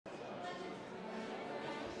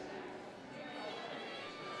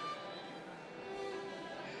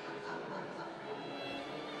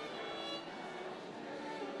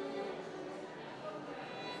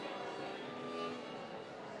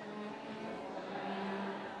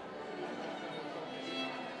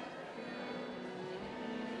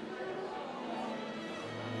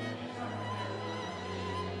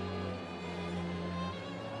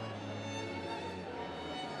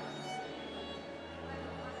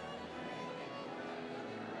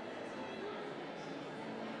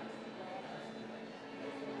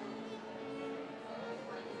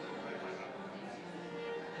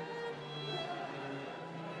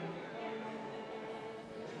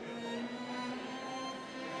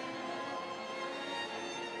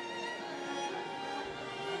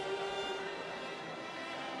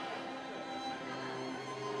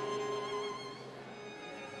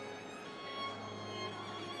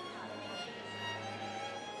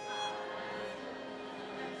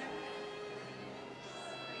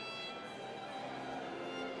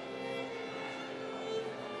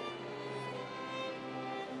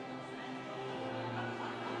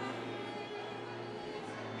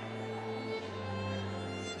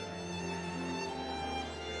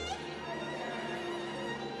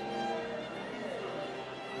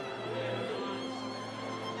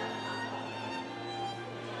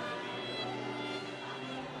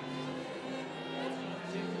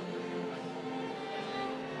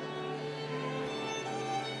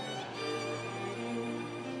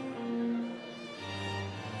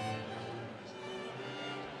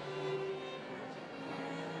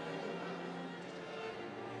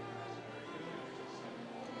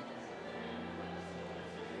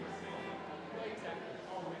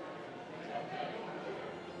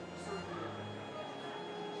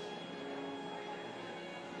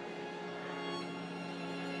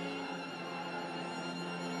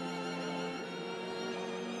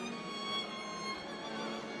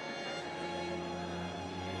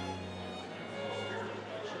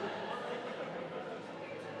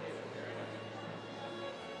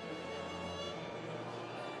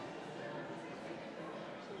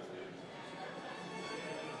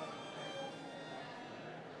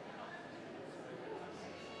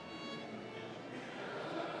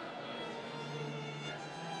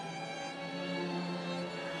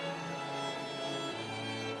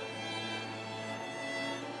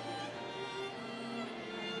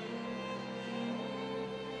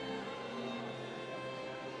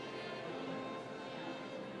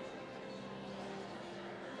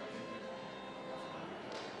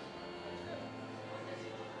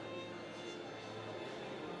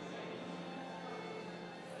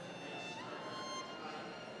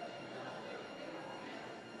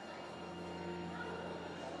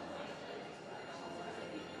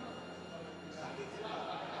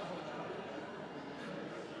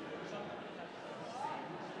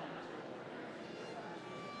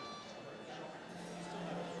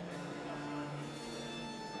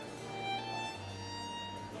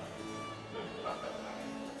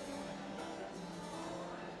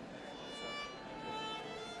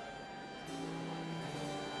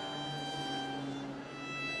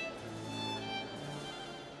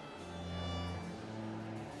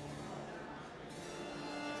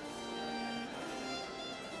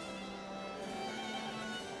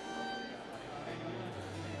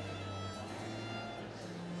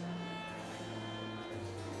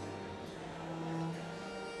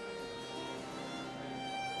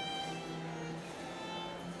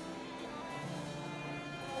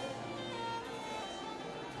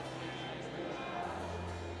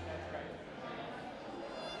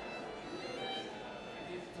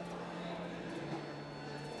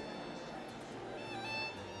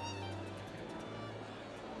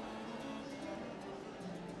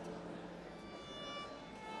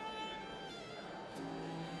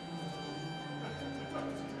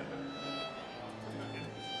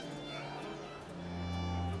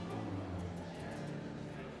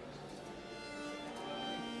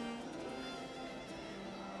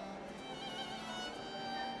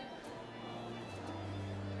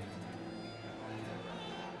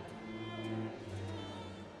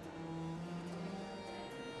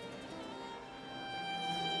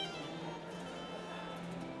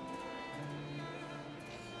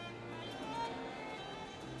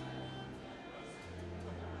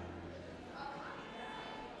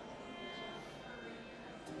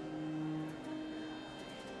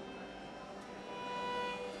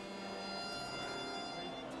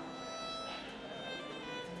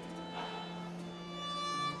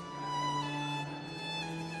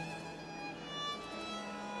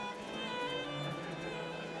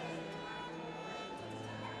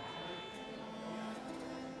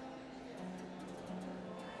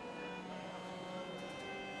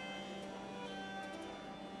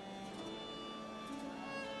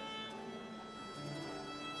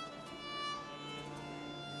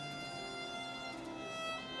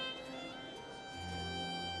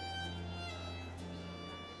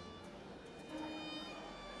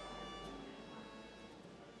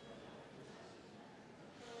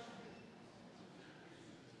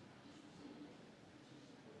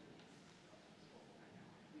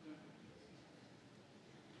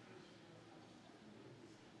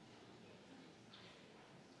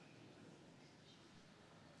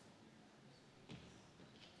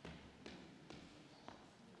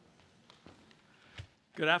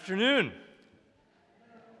Good afternoon.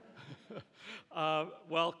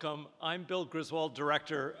 Welcome. I'm Bill Griswold,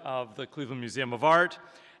 Director of the Cleveland Museum of Art,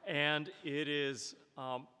 and it is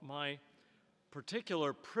my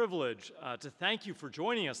particular privilege to thank you for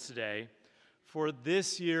joining us today for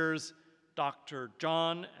this year's Dr.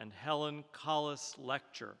 John and Helen Collis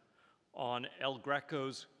Lecture on El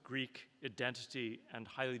Greco's Greek Identity and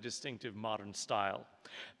Highly Distinctive Modern Style.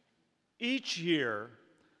 Each year,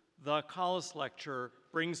 the Collis Lecture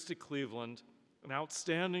brings to Cleveland an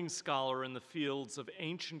outstanding scholar in the fields of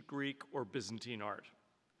ancient Greek or Byzantine art.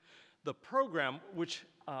 The program, which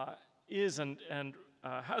is and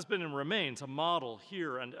has been and remains a model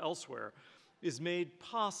here and elsewhere, is made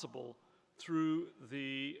possible through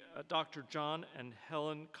the Dr. John and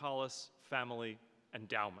Helen Collis Family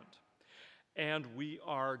Endowment. And we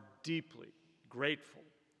are deeply grateful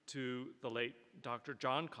to the late Dr.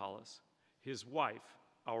 John Collis, his wife,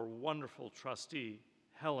 our wonderful trustee,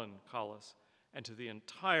 Helen Collis, and to the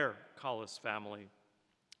entire Collis family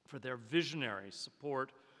for their visionary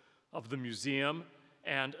support of the museum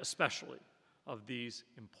and especially of these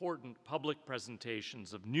important public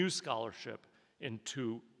presentations of new scholarship in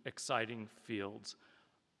two exciting fields.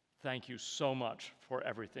 Thank you so much for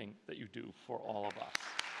everything that you do for all of us.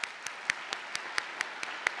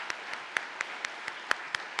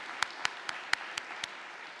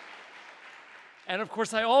 And of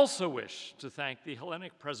course, I also wish to thank the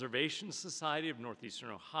Hellenic Preservation Society of Northeastern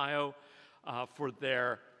Ohio for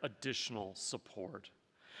their additional support.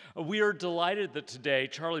 We are delighted that today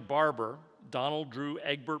Charlie Barber, Donald Drew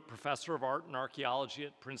Egbert Professor of Art and Archaeology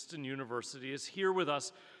at Princeton University, is here with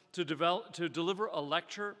us to deliver a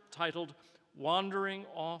lecture titled Wandering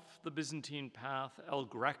Off the Byzantine Path, El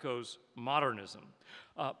Greco's Modernism.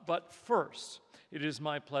 But first, it is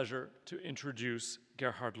my pleasure to introduce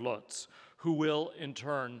Gerhard Lutz, who will, in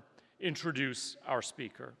turn, introduce our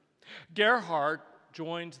speaker. Gerhard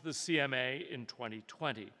joined the CMA in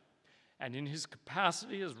 2020, and in his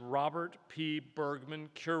capacity as Robert P. Bergman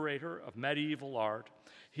Curator of Medieval Art,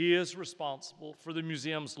 he is responsible for the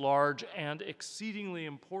museum's large and exceedingly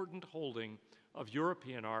important holding of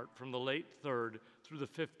European art from the late 3rd through the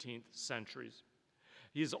 15th centuries.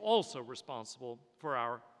 He is also responsible for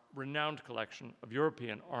our renowned collection of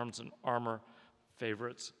European arms and armor,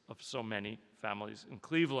 favorites of so many families in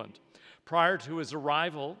Cleveland. Prior to his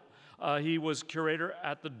arrival, he was curator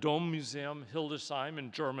at the Dom Museum Hildesheim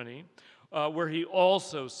in Germany, where he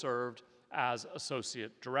also served as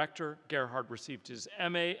associate director. Gerhard received his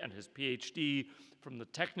MA and his PhD from the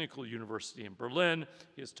Technical University in Berlin.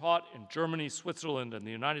 He has taught in Germany, Switzerland, and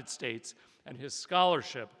the United States, and his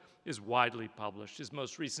scholarship is widely published. His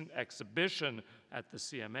most recent exhibition at the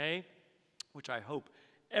CMA, which I hope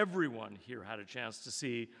everyone here had a chance to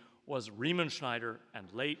see, was Riemenschneider and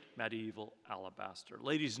Late Medieval Alabaster.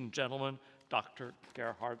 Ladies and gentlemen, Dr.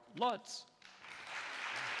 Gerhard Lutz.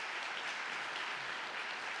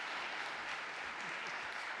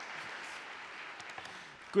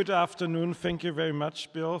 Good afternoon. Thank you very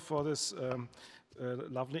much, Bill, for this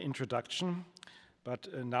lovely introduction. But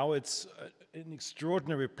now it's an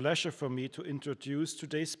extraordinary pleasure for me to introduce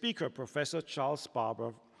today's speaker, Professor Charles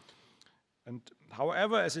Barber. And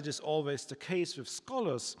however, as it is always the case with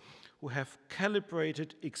scholars who have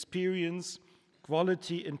calibrated experience,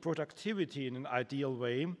 quality, and productivity in an ideal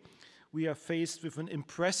way, we are faced with an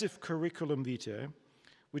impressive curriculum vitae,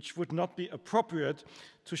 which would not be appropriate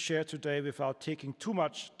to share today without taking too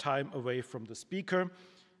much time away from the speaker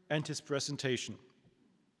and his presentation.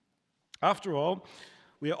 After all,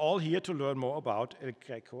 we are all here to learn more about El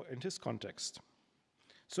Greco and his context.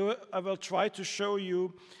 So I will try to show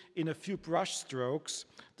you in a few brush strokes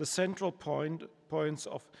the central points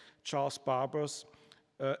of Charles Barber's,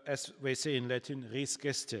 as we say in Latin, res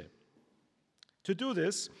gestae. To do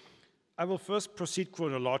this, I will first proceed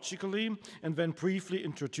chronologically and then briefly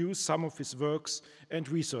introduce some of his works and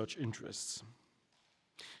research interests.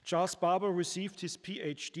 Charles Barber received his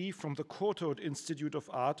PhD from the Courtauld Institute of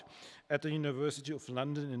Art at the University of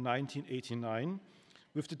London in 1989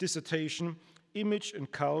 with the dissertation Image and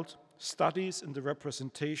Cult, Studies in the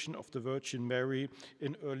Representation of the Virgin Mary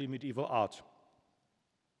in Early Medieval Art.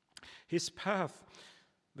 His path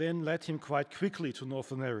then led him quite quickly to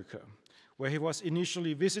North America, where he was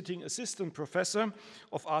initially visiting assistant professor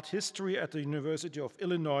of art history at the University of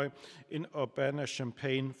Illinois in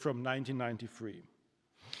Urbana-Champaign from 1993.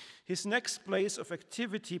 His next place of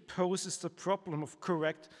activity poses the problem of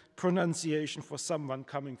correct pronunciation for someone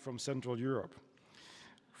coming from Central Europe.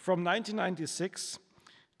 From 1996,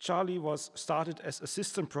 Charlie was started as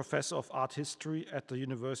assistant professor of art history at the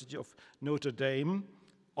University of Notre Dame.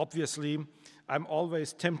 Obviously, I'm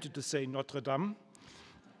always tempted to say Notre Dame,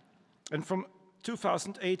 And from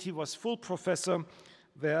 2008, he was full professor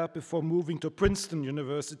there before moving to Princeton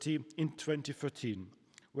University in 2013,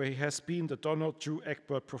 where he has been the Donald Drew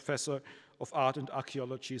Egbert Professor of Art and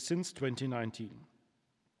Archaeology since 2019.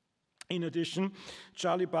 In addition,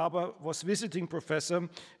 Charlie Barber was visiting professor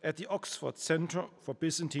at the Oxford Center for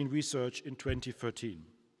Byzantine Research in 2013.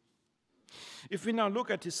 If we now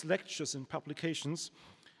look at his lectures and publications,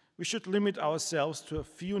 we should limit ourselves to a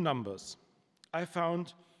few numbers. I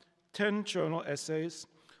found 10 journal essays,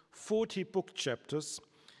 40 book chapters,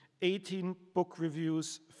 18 book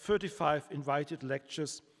reviews, 35 invited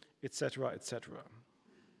lectures, etc., etc.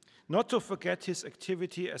 Not to forget his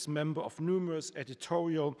activity as member of numerous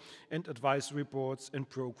editorial and advisory boards and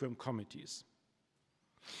program committees.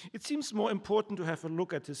 It seems more important to have a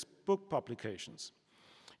look at his book publications.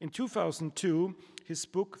 In 2002, his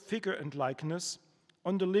book Figure and Likeness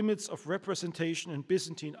on the Limits of Representation in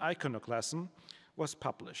Byzantine Iconoclasm was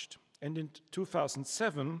published, and in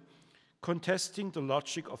 2007, Contesting the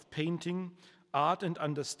Logic of Painting, Art and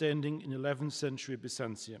Understanding in 11th Century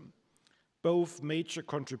Byzantium, both major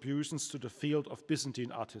contributions to the field of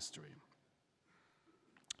Byzantine art history.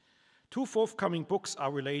 Two forthcoming books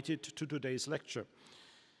are related to today's lecture.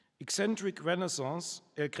 Eccentric Renaissance,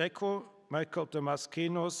 El Greco, Michael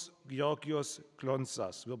Damascenos, Georgios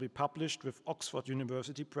Glonzas will be published with Oxford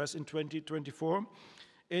University Press in 2024,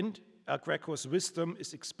 and El Greco's Wisdom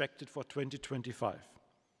is expected for 2025.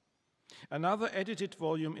 Another edited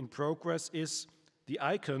volume in progress is The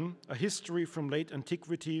Icon, A History from Late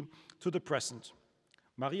Antiquity to the Present.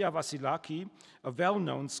 Maria Vasilaki, a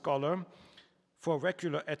well-known scholar for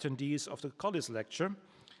regular attendees of the Collis Lecture,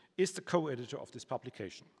 is the co-editor of this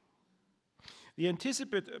publication. The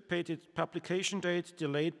anticipated publication date,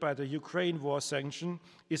 delayed by the Ukraine war sanction,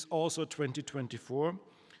 is also 2024,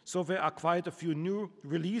 so there are quite a few new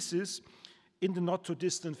releases in the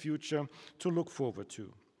not-too-distant future to look forward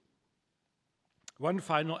to. One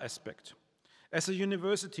final aspect. As a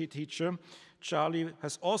university teacher, Charlie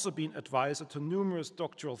has also been advisor to numerous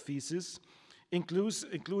doctoral theses,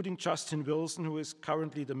 including Justin Wilson, who is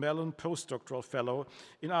currently the Mellon Postdoctoral Fellow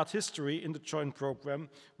in Art History in the joint program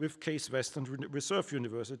with Case Western Reserve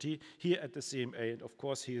University here at the CMA, and of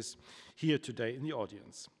course he is here today in the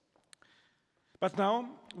audience. But now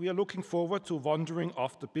we are looking forward to wandering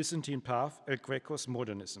off the Byzantine path, El Greco's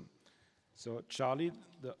modernism. So Charlie,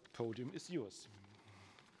 the podium is yours.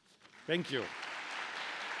 Thank you.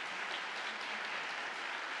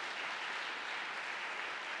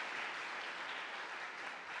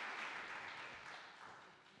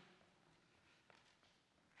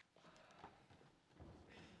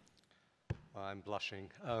 I'm blushing.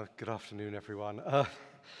 Good afternoon, everyone.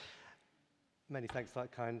 Many thanks for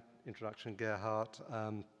that kind introduction, Gerhard.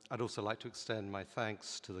 I'd also like to extend my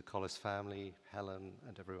thanks to the Collis family, Helen,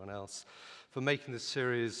 and everyone else for making this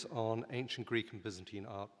series on ancient Greek and Byzantine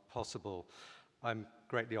art possible. I'm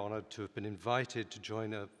greatly honored to have been invited to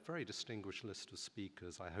join a very distinguished list of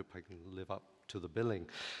speakers. I hope I can live up to the billing.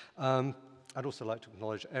 I'd also like to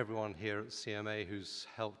acknowledge everyone here at CMA who's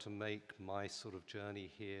helped to make my sort of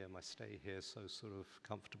journey here, my stay here, so sort of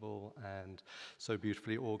comfortable and so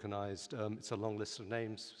beautifully organized. It's a long list of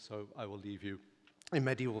names, so I will leave you in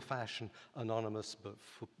medieval fashion, anonymous, but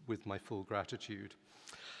with my full gratitude.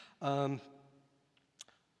 Okay.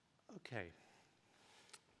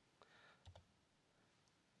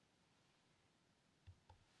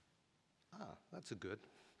 That's a good.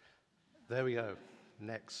 There we go.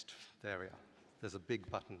 Next. There we are. There's a big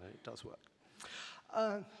button and it does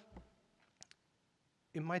work.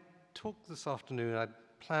 In my talk this afternoon, I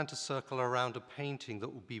plan to circle around a painting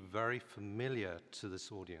that will be very familiar to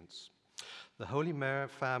this audience. The Holy Mary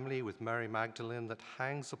Family with Mary Magdalene that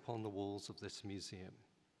hangs upon the walls of this museum.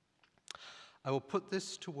 I will put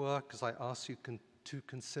this to work as I ask you to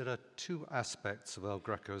consider two aspects of El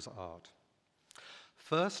Greco's art.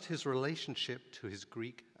 First, his relationship to his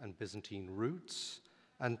Greek and Byzantine roots,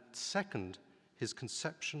 and second, his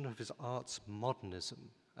conception of his art's modernism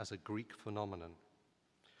as a Greek phenomenon.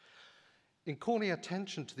 In calling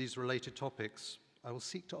attention to these related topics, I will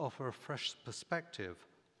seek to offer a fresh perspective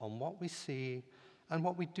on what we see and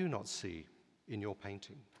what we do not see in your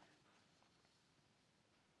painting.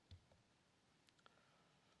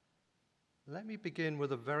 Let me begin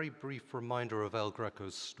with a very brief reminder of El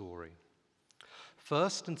Greco's story.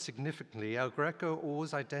 First and significantly, El Greco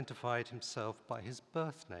always identified himself by his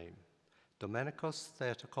birth name, Domenikos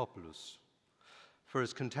Theotokopoulos. For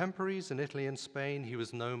his contemporaries in Italy and Spain, he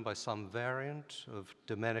was known by some variant of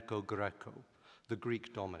Domenico Greco, the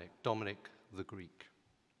Greek Dominic the Greek.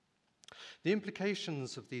 The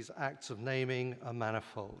implications of these acts of naming are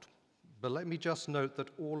manifold. But let me just note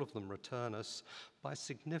that all of them return us by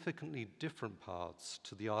significantly different paths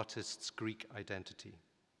to the artist's Greek identity.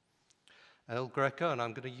 El Greco, and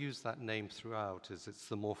I'm going to use that name throughout as it's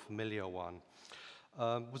the more familiar one,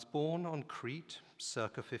 was born on Crete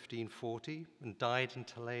circa 1540 and died in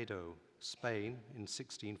Toledo, Spain in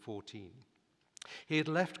 1614. He had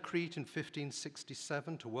left Crete in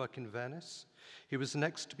 1567 to work in Venice. He was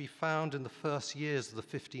next to be found in the first years of the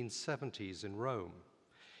 1570s in Rome.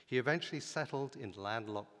 He eventually settled in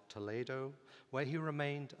landlocked Toledo, where he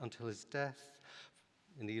remained until his death,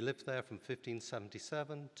 and he lived there from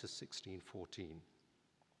 1577 to 1614.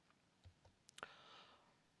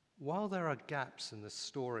 While there are gaps in this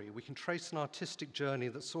story, we can trace an artistic journey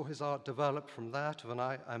that saw his art develop from that of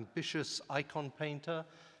an ambitious icon painter,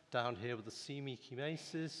 down here with the Syros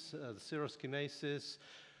Chimesis,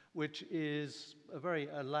 which is a very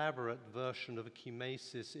elaborate version of a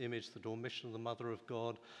chimesis image, the Dormition of the Mother of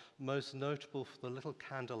God, most notable for the little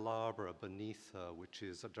candelabra beneath her, which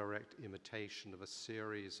is a direct imitation of a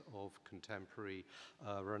series of contemporary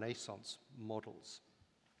Renaissance models.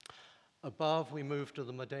 Above, we move to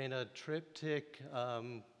the Modena triptych,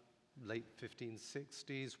 late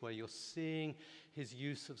 1560s, where you're seeing his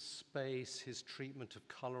use of space, his treatment of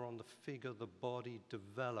color on the figure, the body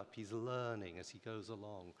develop. He's learning as he goes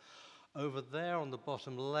along. Over there on the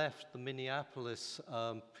bottom left, the Minneapolis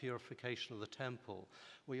purification of the temple,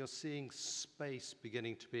 where you're seeing space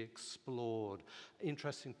beginning to be explored,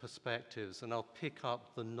 interesting perspectives, and I'll pick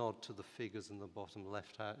up the nod to the figures in the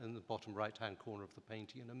bottom right-hand corner of the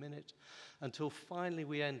painting in a minute, until finally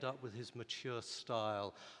we end up with his mature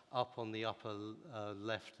style up on the upper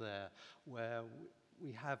left there, where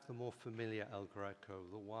we have the more familiar El Greco,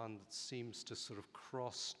 the one that seems to sort of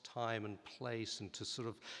cross time and place and to sort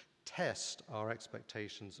of test our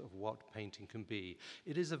expectations of what painting can be.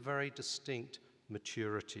 It is a very distinct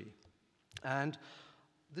maturity. And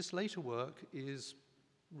this later work is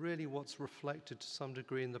really what's reflected to some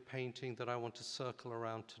degree in the painting that I want to circle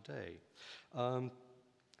around today.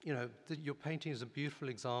 Your painting is a beautiful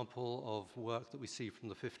example of work that we see from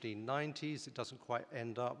the 1590s. It doesn't quite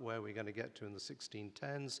end up where we're going to get to in the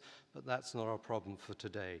 1610s, but that's not our problem for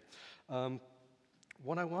today.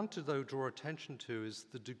 What I want to, though, draw attention to is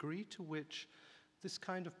the degree to which this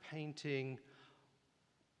kind of painting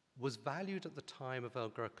was valued at the time of El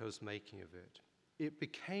Greco's making of it. It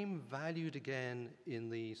became valued again in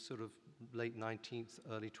the sort of late 19th,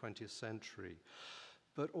 early 20th century.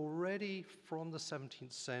 But already from the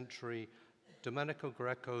 17th century, Domenico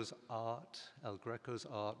Greco's art, El Greco's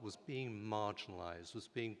art, was being marginalized, was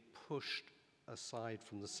being pushed aside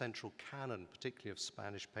from the central canon, particularly of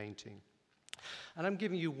Spanish painting. And I'm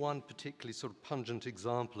giving you one particularly sort of pungent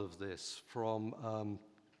example of this from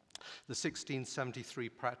the 1673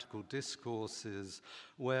 Practical Discourses,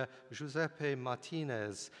 where Giuseppe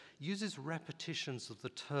Martinez uses repetitions of the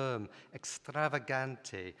term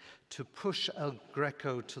extravagante to push El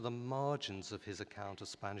Greco to the margins of his account of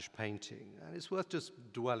Spanish painting. And it's worth just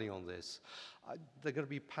dwelling on this. There are going to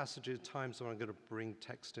be passages, times where I'm going to bring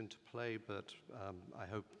text into play, but I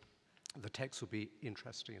hope the text will be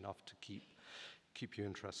interesting enough to keep you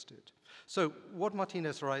interested. So what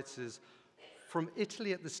Martinez writes is, from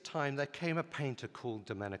Italy at this time, there came a painter called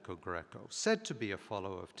Domenico Greco, said to be a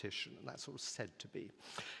follower of Titian, and that sort of said to be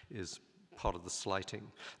is part of the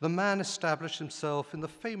slighting. The man established himself in the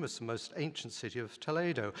famous and most ancient city of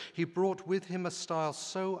Toledo. He brought with him a style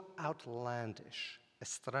so outlandish,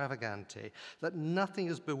 extravagante, that nothing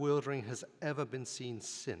as bewildering has ever been seen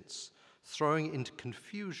since, throwing into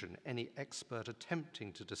confusion any expert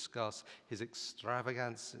attempting to discuss his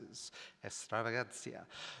extravaganza,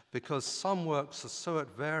 because some works are so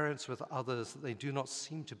at variance with others that they do not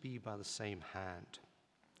seem to be by the same hand.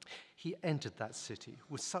 He entered that city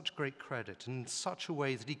with such great credit and in such a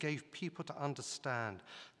way that he gave people to understand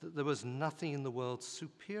that there was nothing in the world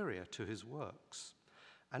superior to his works.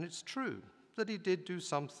 And it's true that he did do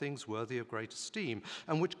some things worthy of great esteem,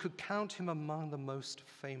 and which could count him among the most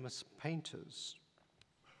famous painters.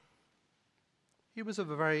 He was of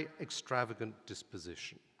a very extravagant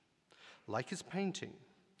disposition. Like his painting,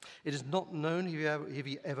 it is not known if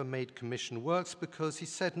he ever made commissioned works, because he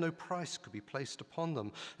said no price could be placed upon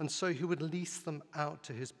them, and so he would lease them out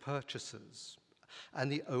to his purchasers,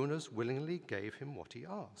 and the owners willingly gave him what he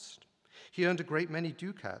asked. He earned a great many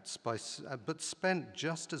ducats, but spent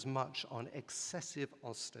just as much on excessive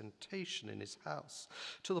ostentation in his house,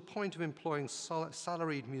 to the point of employing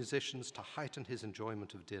salaried musicians to heighten his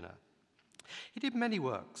enjoyment of dinner. He did many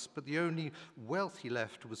works, but the only wealth he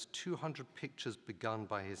left was 200 pictures begun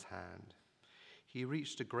by his hand. He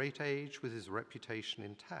reached a great age with his reputation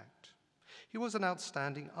intact. He was an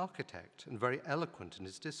outstanding architect and very eloquent in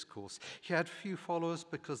his discourse. He had few followers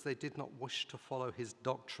because they did not wish to follow his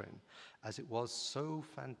doctrine, as it was so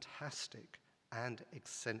fantastic and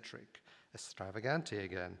eccentric, extravagante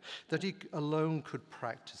again, that he alone could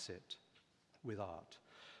practice it with art.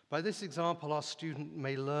 By this example, our student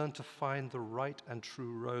may learn to find the right and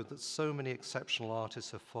true road that so many exceptional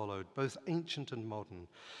artists have followed, both ancient and modern,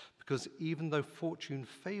 because even though fortune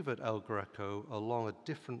favored El Greco along a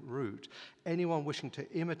different route, anyone wishing to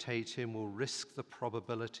imitate him will risk the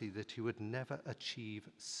probability that he would never achieve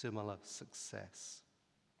similar success.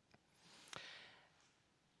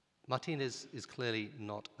 Martinez is clearly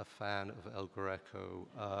not a fan of El Greco.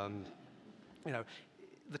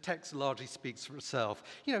 The text largely speaks for itself.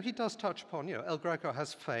 He does touch upon, El Greco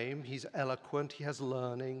has fame, he's eloquent, he has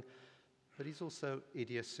learning, but he's also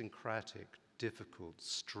idiosyncratic, difficult,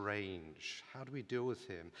 strange. How do we deal with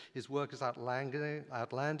him? His work is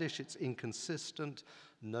outlandish, it's inconsistent.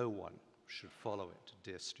 No one should follow it,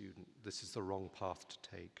 dear student. This is the wrong path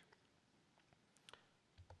to take.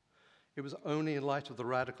 It was only in light of the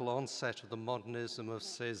radical onset of the modernism of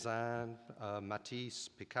Cézanne, Matisse,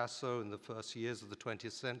 Picasso in the first years of the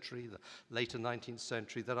 20th century, the later 19th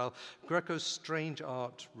century, that El Greco's strange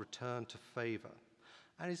art returned to favor,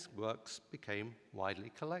 and his works became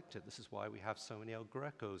widely collected. This is why we have so many El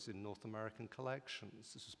Grecos in North American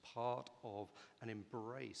collections. This was part of an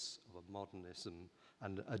embrace of a modernism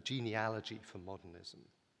and a genealogy for modernism.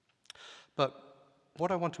 But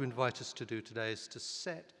what I want to invite us to do today is to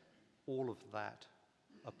set all of that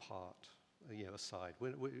apart, aside.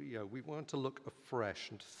 We want to look afresh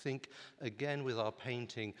and to think again with our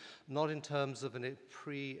painting, not in terms of a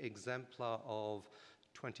pre-exemplar of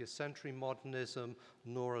 20th century modernism,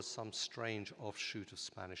 nor as some strange offshoot of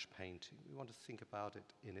Spanish painting. We want to think about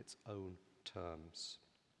it in its own terms.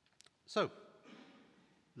 So,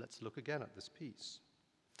 let's look again at this piece.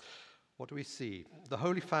 What do we see? The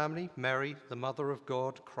Holy Family, Mary, the Mother of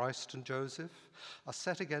God, Christ and Joseph, are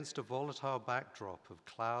set against a volatile backdrop of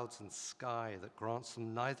clouds and sky that grants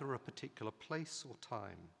them neither a particular place or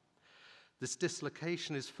time. This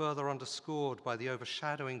dislocation is further underscored by the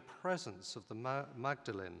overshadowing presence of the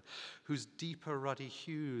Magdalene, whose deeper ruddy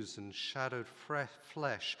hues and shadowed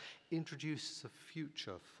flesh introduces a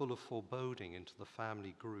future full of foreboding into the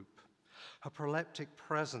family group. Her proleptic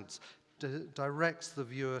presence directs the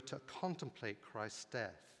viewer to contemplate Christ's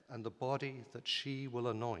death and the body that she will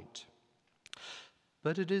anoint.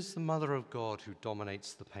 But it is the Mother of God who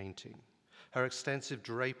dominates the painting. Her extensive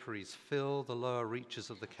draperies fill the lower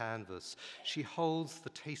reaches of the canvas. She holds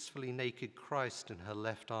the tastefully naked Christ in her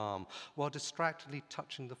left arm, while distractedly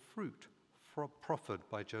touching the fruit proffered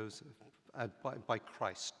by Joseph, by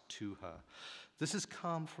Christ to her. This has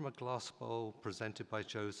come from a glass bowl presented by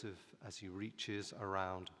Joseph as he reaches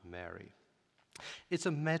around Mary. It's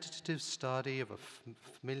a meditative study of a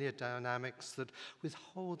familiar dynamics that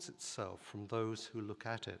withholds itself from those who look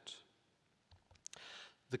at it.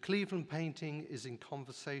 The Cleveland painting is in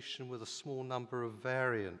conversation with a small number of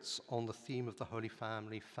variants on the theme of the Holy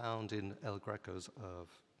Family found in El Greco's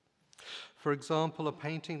oeuvre. For example, a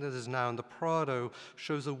painting that is now in the Prado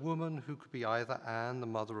shows a woman who could be either Anne, the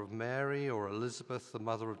mother of Mary, or Elizabeth, the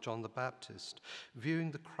mother of John the Baptist, viewing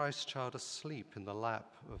the Christ child asleep in the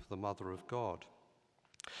lap of the Mother of God.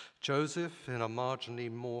 Joseph, in a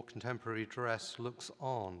marginally more contemporary dress, looks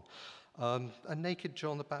on. A naked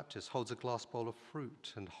John the Baptist holds a glass bowl of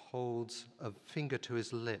fruit and holds a finger to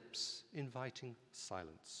his lips, inviting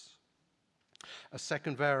silence. A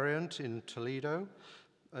second variant in Toledo,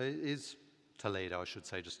 I should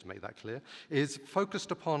say, just to make that clear, is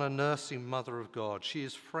focused upon a nursing Mother of God. She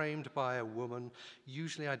is framed by a woman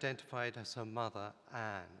usually identified as her mother,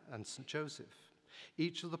 Anne, and St. Joseph.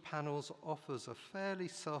 Each of the panels offers a fairly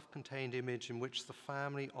self-contained image in which the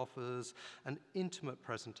family offers an intimate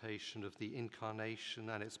presentation of the incarnation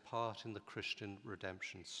and its part in the Christian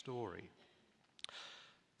redemption story.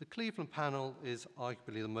 The Cleveland panel is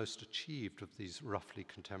arguably the most achieved of these roughly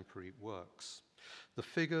contemporary works. The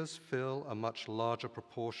figures fill a much larger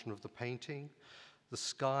proportion of the painting. The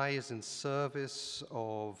sky is in service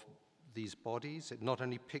of these bodies. It not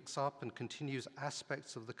only picks up and continues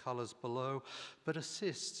aspects of the colors below, but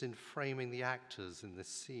assists in framing the actors in this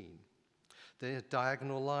scene. The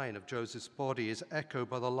diagonal line of Joseph's body is echoed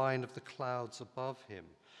by the line of the clouds above him.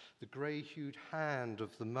 The gray-hued hand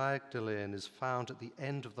of the Magdalene is found at the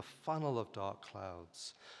end of the funnel of dark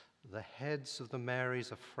clouds. The heads of the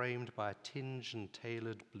Marys are framed by a tinged and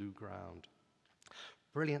tailored blue ground.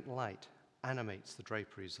 Brilliant light animates the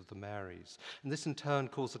draperies of the Marys. And this in turn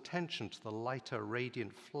calls attention to the lighter,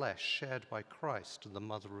 radiant flesh shared by Christ and the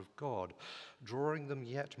Mother of God, drawing them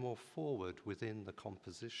yet more forward within the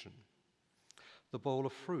composition. The bowl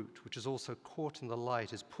of fruit, which is also caught in the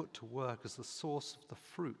light, is put to work as the source of the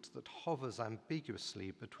fruit that hovers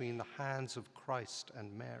ambiguously between the hands of Christ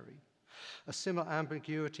and Mary. A similar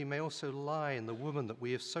ambiguity may also lie in the woman that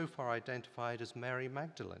we have so far identified as Mary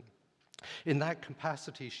Magdalene. In that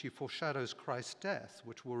capacity, she foreshadows Christ's death,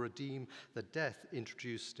 which will redeem the death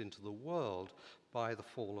introduced into the world by the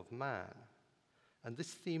fall of man. And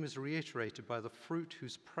this theme is reiterated by the fruit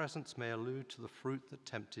whose presence may allude to the fruit that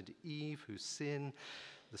tempted Eve, whose sin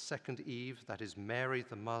the second Eve, that is Mary,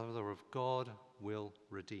 the Mother of God, will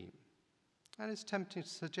redeem. And it's tempting to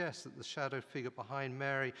suggest that the shadow figure behind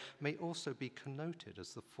Mary may also be connoted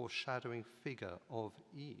as the foreshadowing figure of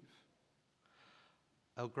Eve.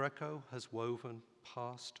 El Greco has woven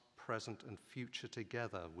past, present, and future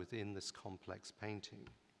together within this complex painting.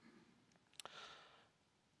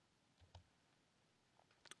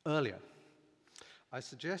 Earlier, I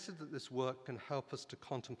suggested that this work can help us to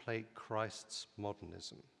contemplate Christ's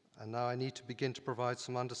modernism. And now I need to begin to provide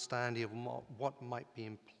some understanding of what might be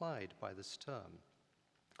implied by this term.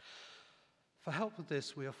 For help with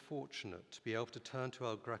this, we are fortunate to be able to turn to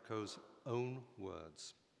El Greco's own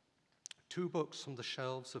words. 2 books from the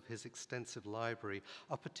shelves of his extensive library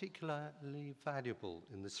are particularly valuable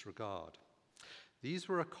in this regard. These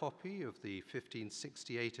were a copy of the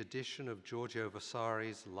 1568 edition of Giorgio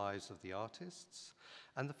Vasari's Lives of the Artists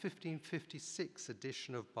and the 1556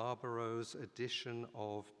 edition of Barbero's edition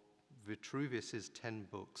of Vitruvius's 10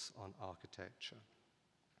 books on architecture.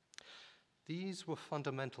 These were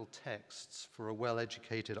fundamental texts for a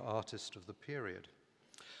well-educated artist of the period.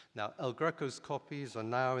 Now, El Greco's copies are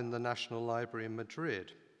now in the National Library in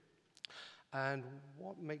Madrid. And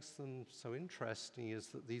what makes them so interesting is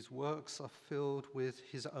that these works are filled with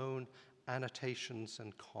his own annotations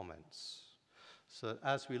and comments. So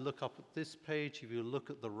as we look up at this page, if you look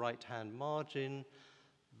at the right-hand margin,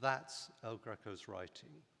 that's El Greco's writing.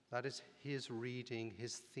 That is his reading,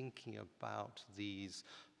 his thinking about these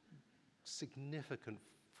significant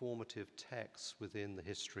formative texts within the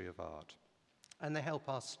history of art. And they help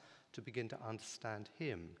us to begin to understand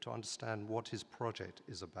him, to understand what his project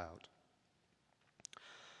is about.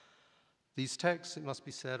 These texts, it must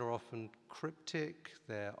be said, are often cryptic,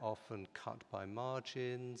 they're often cut by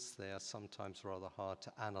margins, they are sometimes rather hard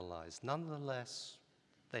to analyze. Nonetheless,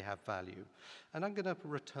 they have value. And I'm going to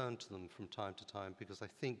return to them from time to time because I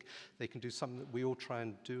think they can do something that we all try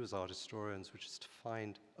and do as art historians, which is to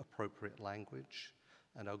find appropriate language.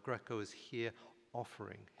 And El Greco is here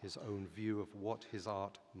offering his own view of what his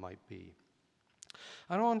art might be.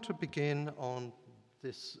 I want to begin on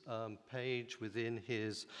this page within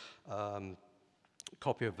his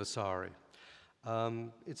copy of Vasari.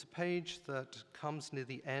 It's a page that comes near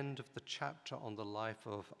the end of the chapter on the life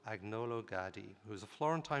of Agnolo Gaddi, who was a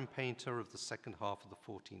Florentine painter of the second half of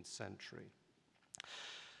the 14th century.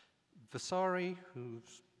 Vasari,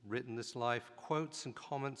 who's written this life, quotes and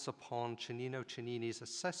comments upon Cennino Cennini's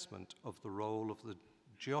assessment of the role of the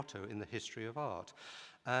Giotto in the history of art.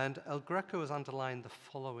 And El Greco has underlined the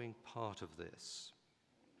following part of this.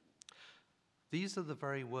 These are the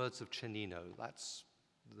very words of Cennino. That's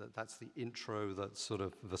the intro that sort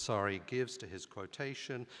of Vasari gives to his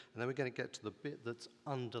quotation. And then we're going to get to the bit that's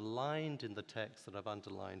underlined in the text that I've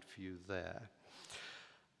underlined for you there.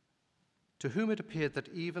 To whom it appeared that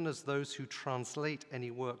even as those who translate any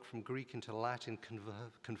work from Greek into Latin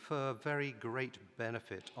confer very great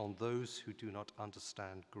benefit on those who do not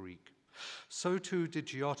understand Greek, so too did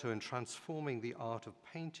Giotto in transforming the art of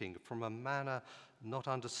painting from a manner not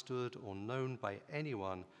understood or known by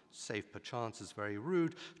anyone, save perchance as very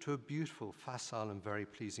rude, to a beautiful, facile, and very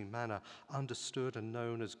pleasing manner, understood and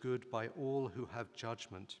known as good by all who have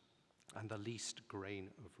judgment and the least grain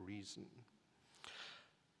of reason.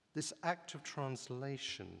 This act of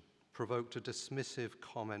translation provoked a dismissive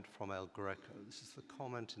comment from El Greco. This is the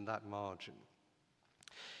comment in that margin.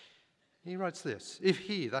 He writes this: if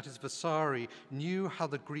he, that is Vasari, knew how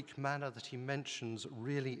the Greek manner that he mentions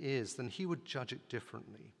really is, then he would judge it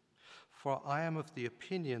differently. For I am of the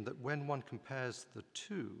opinion that when one compares the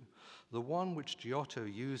two, the one which Giotto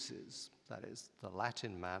uses, that is, the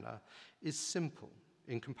Latin manner, is simple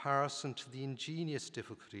in comparison to the ingenious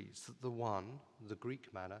difficulties that the one, the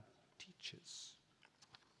Greek manner, teaches.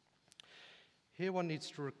 Here one needs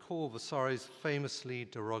to recall Vasari's famously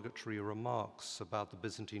derogatory remarks about the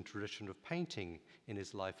Byzantine tradition of painting in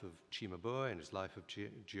his life of Cimabue, in his life of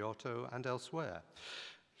Giotto, and elsewhere.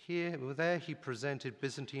 There he presented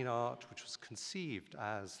Byzantine art, which was conceived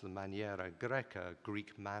as the maniera greca,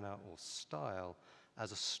 Greek manner or style,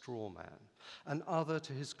 as a straw man, and other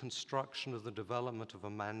to his construction of the development of a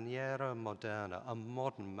maniera moderna, a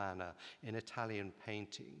modern manner in Italian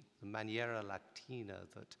painting, the maniera latina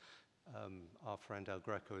that our friend El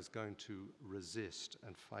Greco is going to resist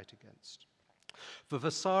and fight against. For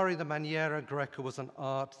Vasari, the maniera greca was an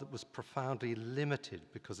art that was profoundly limited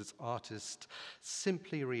because its artists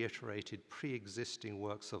simply reiterated pre-existing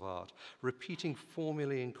works of art, repeating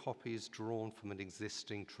formulae and copies drawn from an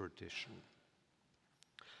existing tradition.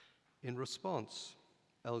 In response,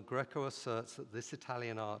 El Greco asserts that this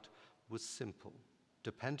Italian art was simple,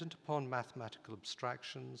 dependent upon mathematical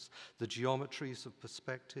abstractions, the geometries of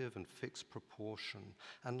perspective and fixed proportion,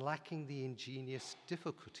 and lacking the ingenious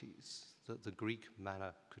difficulties that the Greek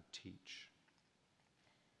manner could teach.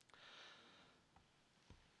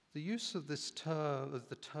 The use of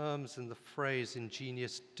the terms in the phrase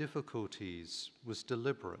ingenious difficulties was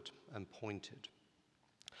deliberate and pointed.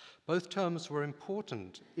 Both terms were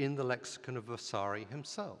important in the lexicon of Vasari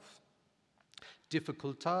himself.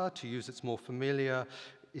 Difficoltà, to use its more familiar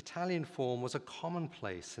Italian form, was a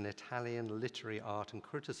commonplace in Italian literary art and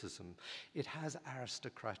criticism. It has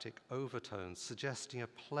aristocratic overtones, suggesting a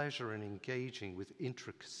pleasure in engaging with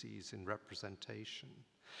intricacies in representation.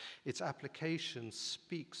 Its application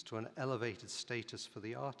speaks to an elevated status for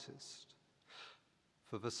the artist.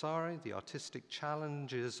 For Vasari, the artistic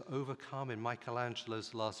challenges overcome in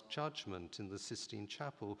Michelangelo's Last Judgment in the Sistine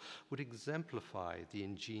Chapel would exemplify the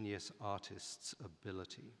ingenious artist's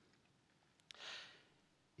ability.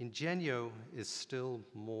 Ingegno is still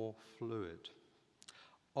more fluid.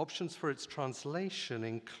 Options for its translation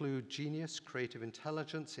include genius, creative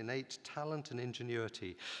intelligence, innate talent, and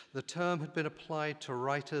ingenuity. The term had been applied to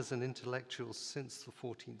writers and intellectuals since the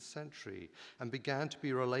 14th century and began to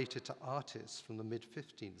be related to artists from the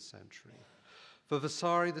mid-15th century. For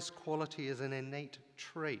Vasari, this quality is an innate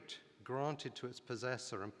trait granted to its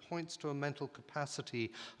possessor and points to a mental capacity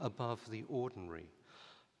above the ordinary.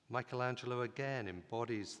 Michelangelo again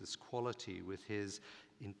embodies this quality with his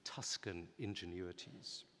Tuscan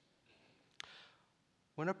ingenuities.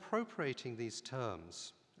 When appropriating these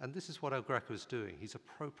terms, and this is what El Greco is doing, he's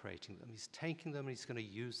appropriating them, he's taking them and he's going to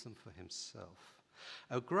use them for himself.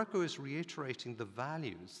 El Greco is reiterating the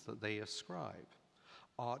values that they ascribe.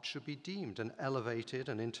 Art should be deemed an elevated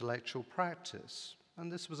and intellectual practice.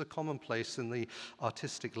 And this was a commonplace in the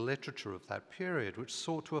artistic literature of that period, which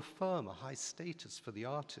sought to affirm a high status for the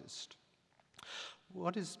artist.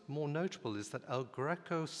 What is more notable is that El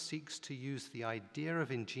Greco seeks to use the idea of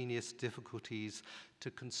ingenious difficulties to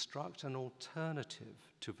construct an alternative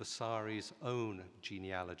to Vasari's own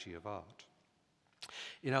genealogy of art.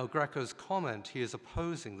 In El Greco's comment, he is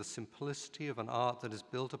opposing the simplicity of an art that is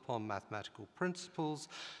built upon mathematical principles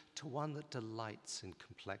to one that delights in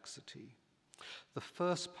complexity. The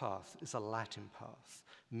first path is a Latin path,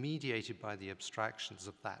 mediated by the abstractions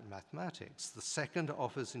of Latin mathematics. The second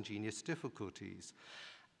offers ingenious difficulties,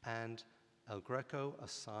 and El Greco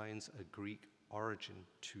assigns a Greek origin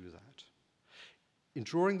to that. In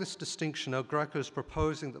drawing this distinction, El Greco is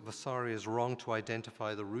proposing that Vasari is wrong to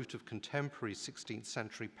identify the root of contemporary 16th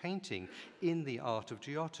century painting in the art of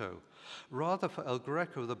Giotto. Rather, for El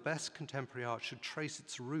Greco, the best contemporary art should trace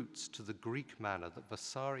its roots to the Greek manner that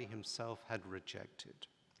Vasari himself had rejected.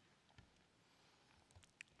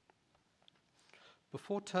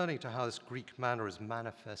 Before turning to how this Greek manner is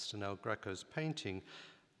manifest in El Greco's painting,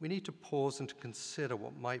 we need to pause and to consider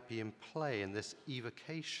what might be in play in this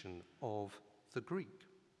evocation of the Greek.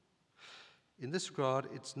 In this regard,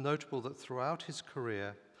 it's notable that throughout his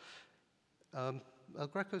career, El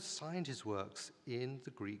Greco signed his works in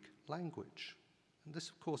the Greek language. And this,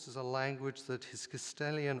 of course, is a language that his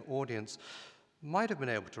Castilian audience might have been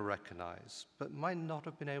able to recognize, but might not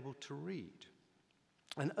have been able to read.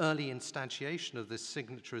 An early instantiation of this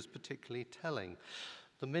signature is particularly telling.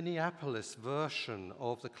 The Minneapolis version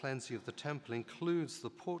of the Cleansing of the Temple includes the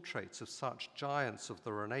portraits of such giants of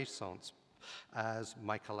the Renaissance as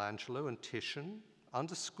Michelangelo and Titian,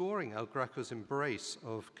 underscoring El Greco's embrace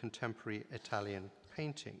of contemporary Italian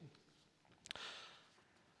painting.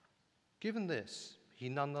 Given this, he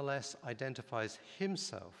nonetheless identifies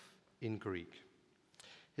himself in Greek.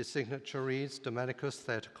 His signature reads, Domenicus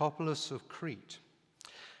Theotokopoulos of Crete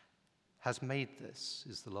has made this,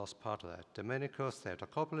 is the last part of that. Domenicus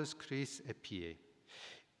Theotokopoulos Chris Epie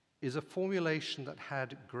is a formulation that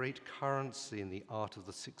had great currency in the art of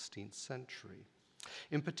the 16th century.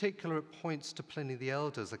 In particular, it points to Pliny the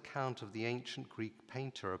Elder's account of the ancient Greek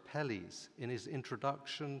painter Apelles in his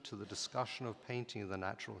introduction to the discussion of painting in the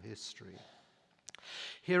natural history.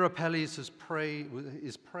 Here Apelles is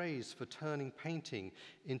praised for turning painting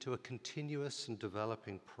into a continuous and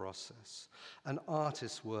developing process. An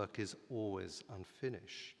artist's work is always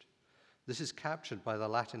unfinished. This is captured by the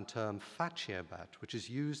Latin term faciebat, which is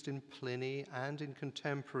used in Pliny and in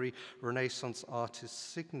contemporary Renaissance artists'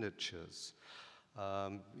 signatures.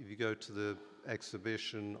 If you go to the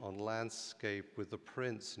exhibition on landscape with the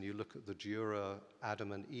prince and you look at the Jura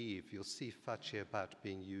Adam and Eve, you'll see faciebat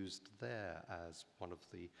being used there as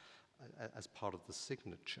as part of the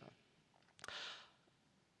signature.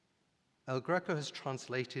 El Greco has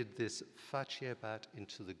translated this faciebat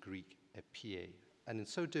into the Greek epie, and in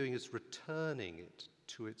so doing is returning it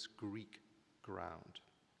to its Greek ground.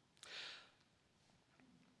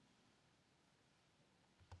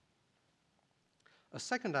 A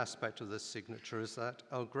second aspect of this signature is that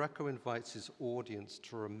El Greco invites his audience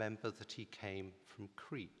to remember that he came from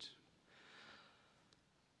Crete.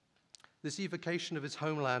 This evocation of his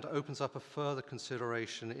homeland opens up a further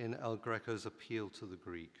consideration in El Greco's appeal to the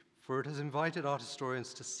Greek, for it has invited art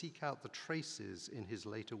historians to seek out the traces in his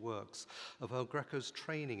later works of El Greco's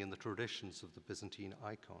training in the traditions of the Byzantine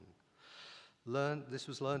icon. This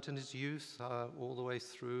was learnt in his youth, all the way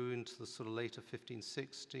through into the sort of later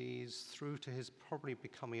 1560s, through to his probably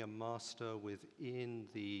becoming a master within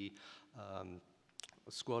the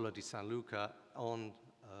Scuola di San Luca on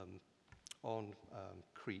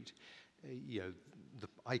Crete. The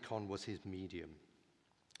icon was his medium.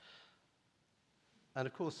 And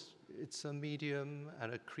of course, it's a medium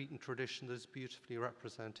and a Cretan tradition that is beautifully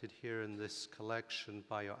represented here in this collection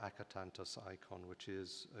by your Akatantos icon, which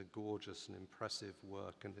is a gorgeous and impressive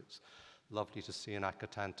work, and it's lovely to see an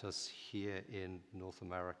Akatantos here in North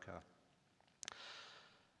America.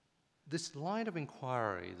 This line of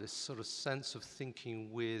inquiry, this sort of sense of thinking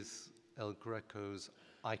with El Greco's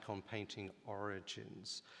icon painting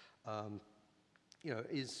origins,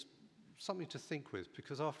 is something to think with,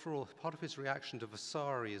 because after all, part of his reaction to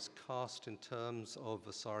Vasari is cast in terms of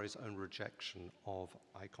Vasari's own rejection of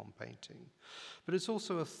icon painting. But it's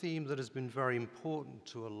also a theme that has been very important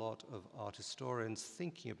to a lot of art historians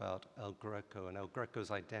thinking about El Greco and El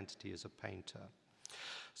Greco's identity as a painter.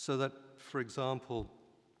 So that, for example,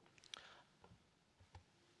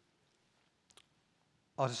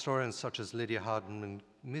 art historians such as Lydia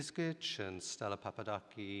Harden-Mizgic and Stella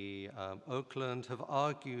Papadaki Oakland have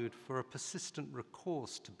argued for a persistent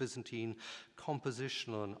recourse to Byzantine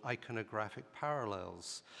compositional and iconographic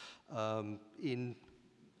parallels in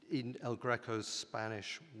El Greco's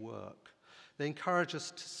Spanish work. They encourage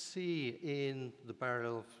us to see in the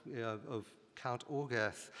burial of Count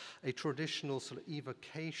Orgeth a traditional sort of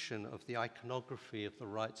evocation of the iconography of the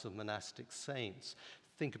rites of monastic saints.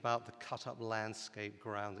 Think about the cut-up landscape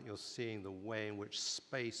ground that you're seeing, the way in which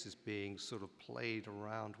space is being sort of played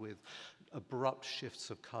around with abrupt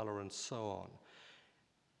shifts of color and so on.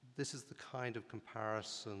 This is the kind of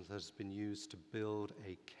comparison that has been used to build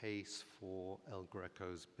a case for El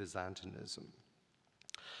Greco's Byzantinism.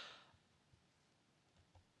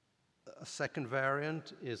 A second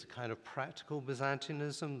variant is a kind of practical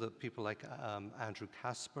Byzantinism that people like Andrew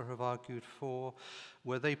Casper have argued for,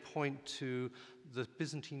 where they point to the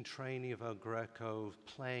Byzantine training of El Greco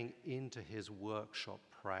playing into his workshop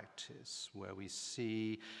practice, where we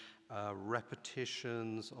see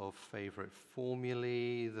repetitions of favorite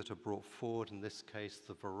formulae that are brought forward, in this case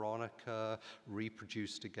the Veronica,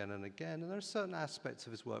 reproduced again and again. And there are certain aspects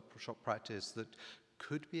of his workshop practice that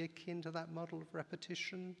could be akin to that model of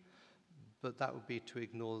repetition, but that would be to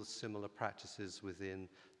ignore the similar practices within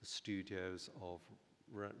the studios of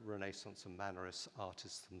Renaissance and Mannerist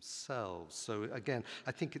artists themselves. So again,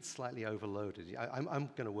 I think it's slightly overloaded. I'm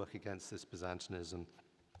going to work against this Byzantinism.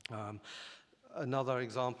 Another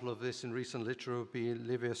example of this in recent literature would be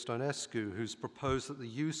Livia Stonescu, who's proposed that the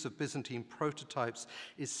use of Byzantine prototypes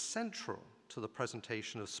is central to the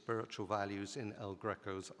presentation of spiritual values in El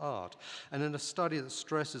Greco's art. And in a study that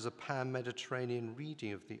stresses a pan-Mediterranean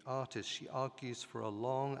reading of the artist, she argues for a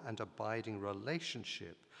long and abiding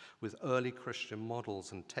relationship with early Christian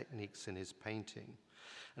models and techniques in his painting.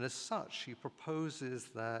 And as such, she proposes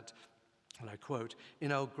that, and I quote,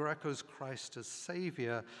 "In El Greco's Christ as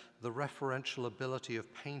Savior, the referential ability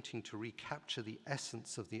of painting to recapture the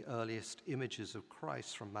essence of the earliest images of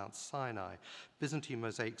Christ from Mount Sinai, Byzantine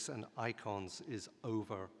mosaics and icons is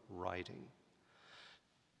overriding."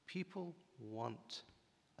 People want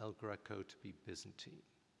El Greco to be Byzantine,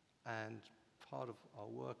 and part of our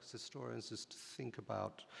work as historians is to think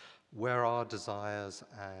about where our desires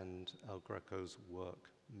and El Greco's work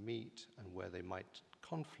meet and where they might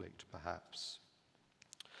conflict, perhaps.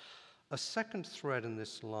 A second thread in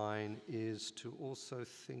this line is to also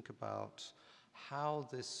think about how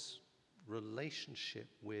this relationship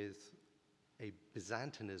with a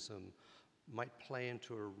Byzantinism might play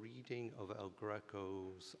into a reading of El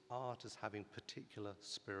Greco's art as having particular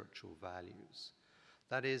spiritual values.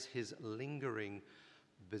 That is, his lingering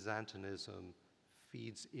Byzantinism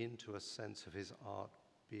feeds into a sense of his art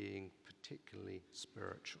being particularly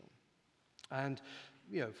spiritual. And,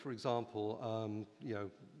 for example,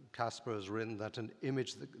 Caspar has written that an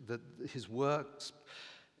image that his works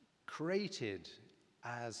created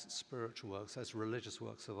as spiritual works, as religious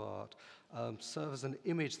works of art, serve as an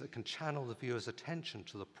image that can channel the viewer's attention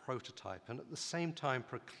to the prototype and at the same time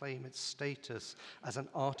proclaim its status as an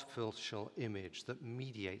artificial image that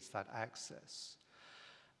mediates that access.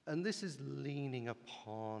 And this is leaning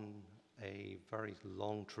upon a very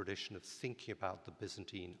long tradition of thinking about the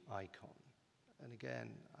Byzantine icon. And again,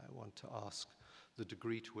 I want to ask the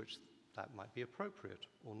degree to which that might be appropriate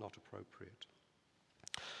or not appropriate.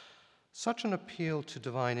 Such an appeal to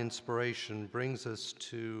divine inspiration brings us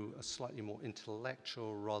to a slightly more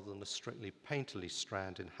intellectual rather than a strictly painterly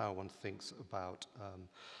strand in how one thinks about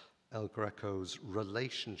El Greco's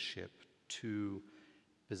relationship to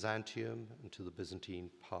Byzantium and to the Byzantine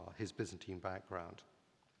his Byzantine background.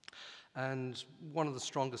 And one of the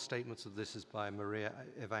strongest statements of this is by Maria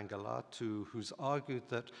Evangelatou, who's argued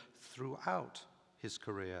that throughout his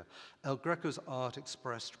career, El Greco's art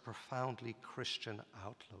expressed a profoundly Christian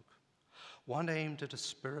outlook, one aimed at a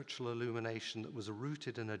spiritual illumination that was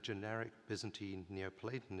rooted in a generic Byzantine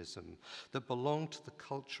Neoplatonism that belonged to the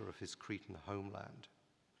culture of his Cretan homeland.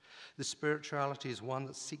 This spirituality is one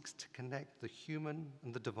that seeks to connect the human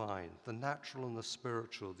and the divine, the natural and the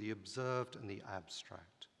spiritual, the observed and the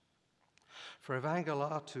abstract. For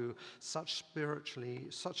Evangelatou, such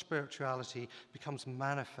spirituality becomes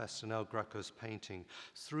manifest in El Greco's painting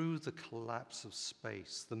through the collapse of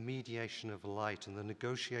space, the mediation of light, and the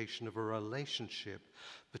negotiation of a relationship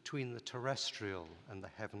between the terrestrial and the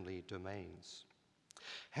heavenly domains.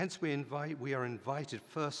 Hence, we are invited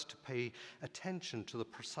first to pay attention to the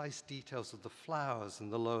precise details of the flowers in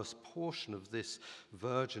the lowest portion of this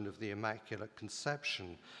Virgin of the Immaculate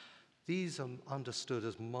Conception. These are understood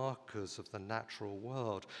as markers of the natural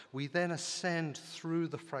world. We then ascend through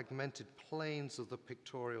the fragmented planes of the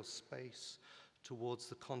pictorial space towards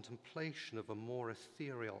the contemplation of a more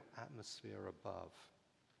ethereal atmosphere above.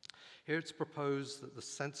 Here it's proposed that the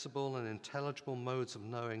sensible and intelligible modes of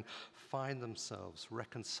knowing find themselves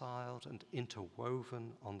reconciled and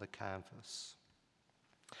interwoven on the canvas.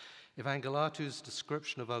 Evangelatou's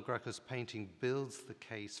description of El Greco's painting builds the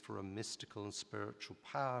case for a mystical and spiritual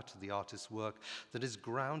power to the artist's work that is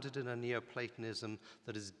grounded in a Neoplatonism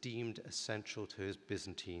that is deemed essential to his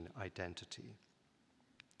Byzantine identity.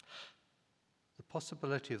 The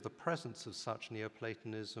possibility of the presence of such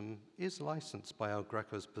Neoplatonism is licensed by El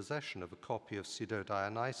Greco's possession of a copy of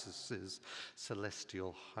Pseudo-Dionysius's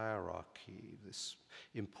Celestial Hierarchy. This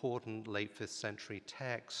important late 5th century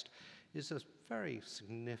text is a very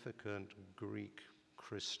significant Greek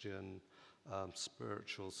Christian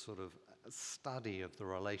spiritual sort of study of the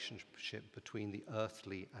relationship between the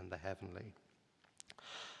earthly and the heavenly.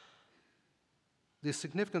 The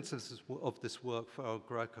significance of this work for El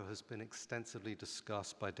Greco has been extensively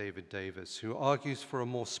discussed by David Davis, who argues for a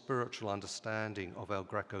more spiritual understanding of El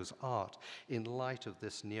Greco's art in light of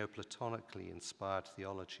this Neoplatonically inspired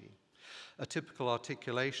theology. A typical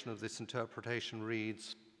articulation of this interpretation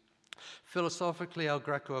reads, philosophically, El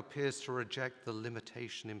Greco appears to reject the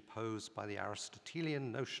limitation imposed by the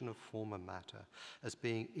Aristotelian notion of form and matter as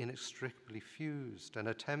being inextricably fused, and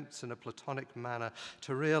attempts in a Platonic manner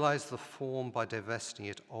to realize the form by divesting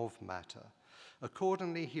it of matter.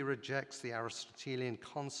 Accordingly, he rejects the Aristotelian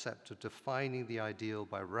concept of defining the ideal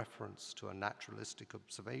by reference to a naturalistic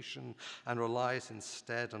observation and relies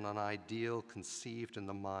instead on an ideal conceived in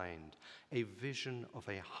the mind, a vision of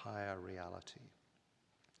a higher reality.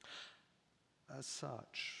 As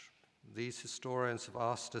such, these historians have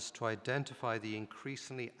asked us to identify the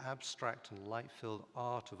increasingly abstract and light-filled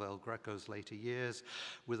art of El Greco's later years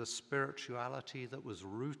with a spirituality that was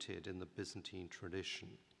rooted in the Byzantine tradition.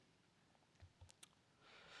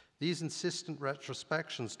 These insistent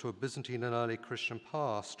retrospections to a Byzantine and early Christian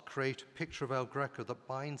past create a picture of El Greco that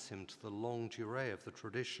binds him to the longue durée of the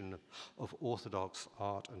tradition of Orthodox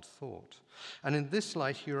art and thought. And in this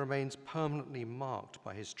light, he remains permanently marked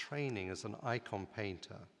by his training as an icon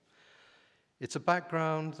painter. It's a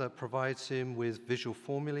background that provides him with visual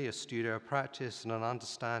formulae, a studio practice, and an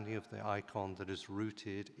understanding of the icon that is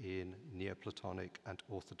rooted in Neoplatonic and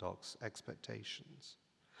Orthodox expectations.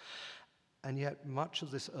 And yet much of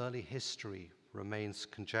this early history remains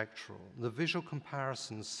conjectural. The visual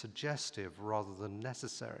comparison is suggestive rather than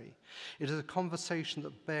necessary. It is a conversation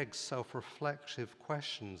that begs self-reflective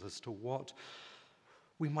questions as to what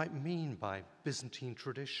we might mean by Byzantine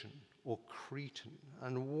tradition or Cretan,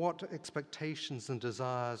 and what expectations and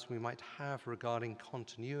desires we might have regarding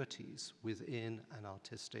continuities within an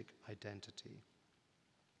artistic identity.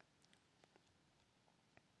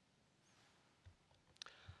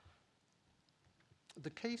 The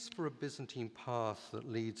case for a Byzantine path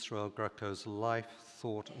that leads through El Greco's life,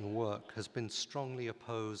 thought, and work has been strongly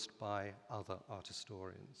opposed by other art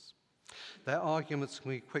historians. Their arguments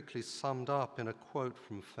can be quickly summed up in a quote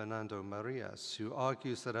from Fernando Marias, who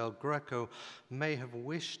argues that El Greco may have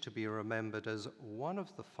wished to be remembered as one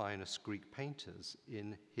of the finest Greek painters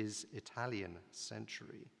in his Italian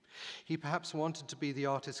century. He perhaps wanted to be the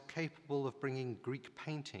artist capable of bringing Greek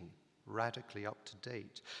painting radically up to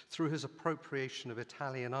date through his appropriation of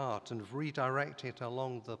Italian art and of redirecting it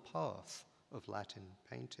along the path of Latin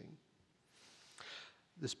painting.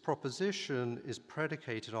 This proposition is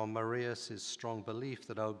predicated on Marias' strong belief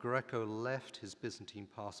that El Greco left his Byzantine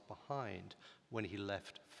past behind when he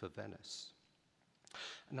left for Venice.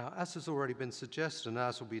 Now, as has already been suggested, and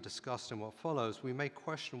as will be discussed in what follows, we may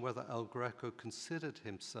question whether El Greco considered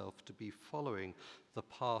himself to be following the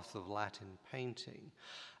path of Latin painting.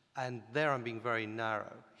 And there I'm being very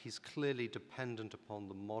narrow. He's clearly dependent upon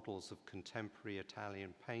the models of contemporary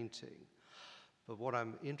Italian painting. But what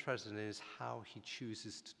I'm interested in is how he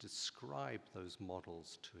chooses to describe those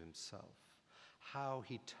models to himself, how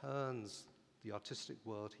he turns the artistic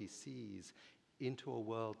world he sees into a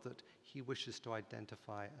world that he wishes to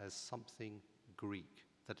identify as something Greek,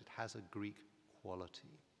 that it has a Greek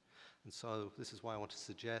quality. And so this is why I want to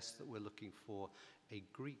suggest that we're looking for a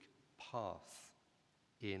Greek path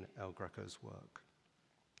in El Greco's work.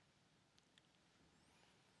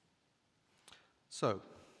 So,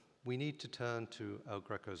 we need to turn to El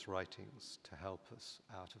Greco's writings to help us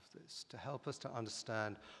out of this, to help us to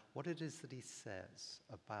understand what it is that he says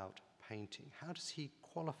about painting. How does he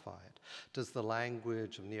qualify it? Does the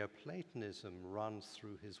language of Neoplatonism run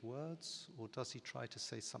through his words, or does he try to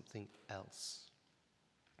say something else?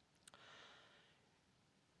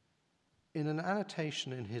 In an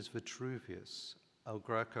annotation in his Vitruvius, El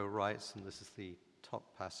Greco writes, and this is the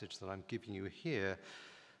top passage that I'm giving you here,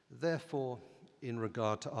 therefore, in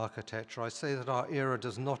regard to architecture, I say that our era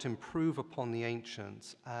does not improve upon the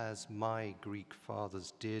ancients as my Greek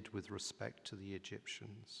fathers did with respect to the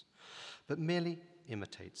Egyptians, but merely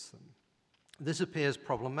imitates them. This appears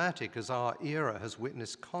problematic as our era has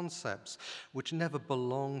witnessed concepts which never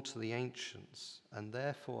belonged to the ancients, and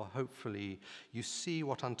therefore, hopefully, you see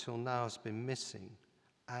what until now has been missing,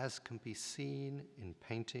 as can be seen in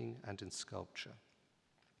painting and in sculpture.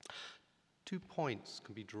 2 points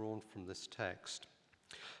can be drawn from this text.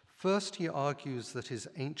 First, he argues that his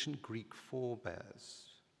ancient Greek forebears,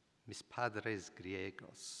 mis padres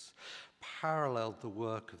griegos, paralleled the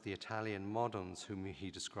work of the Italian moderns, whom he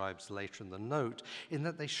describes later in the note, in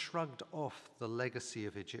that they shrugged off the legacy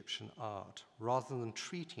of Egyptian art, rather than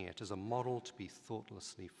treating it as a model to be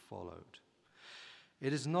thoughtlessly followed.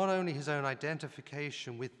 It is not only his own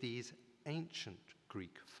identification with these ancient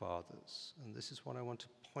Greek fathers, and this is what I want to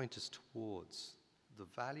point us towards, the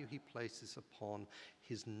value he places upon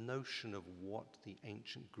his notion of what the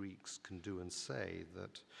ancient Greeks can do and say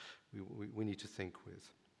that we need to think with.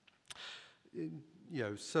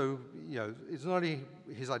 It's not only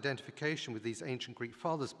his identification with these ancient Greek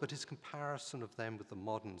fathers, but his comparison of them with the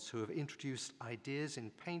moderns, who have introduced ideas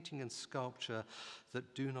in painting and sculpture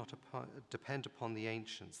that do not depend upon the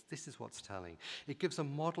ancients. This is what's telling. It gives a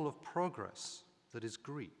model of progress that is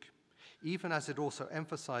Greek, even as it also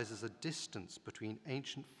emphasizes a distance between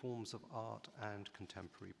ancient forms of art and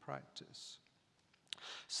contemporary practice.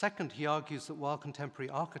 Second, he argues that while contemporary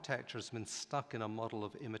architecture has been stuck in a model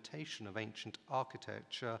of imitation of ancient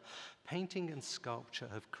architecture, painting and sculpture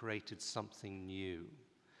have created something new.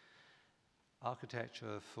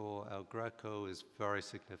 Architecture for El Greco is very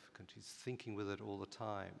significant. He's thinking with it all the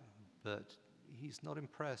time, but he's not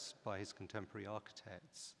impressed by his contemporary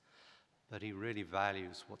architects, but he really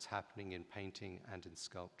values what's happening in painting and in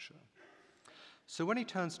sculpture. So when he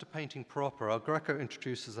turns to painting proper, El Greco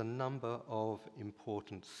introduces a number of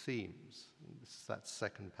important themes. This is that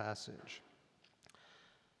second passage.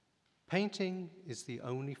 Painting is the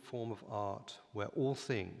only form of art where all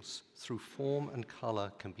things, through form and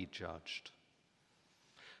color, can be judged.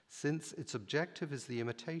 Since its objective is the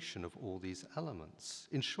imitation of all these elements.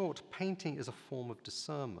 In short, painting is a form of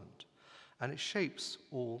discernment, and it shapes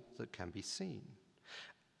all that can be seen.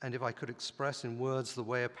 And if I could express in words the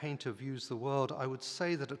way a painter views the world, I would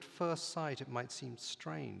say that at first sight it might seem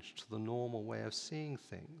strange to the normal way of seeing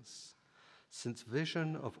things, since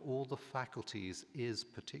vision of all the faculties is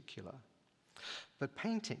particular. But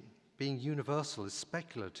painting, being universal, is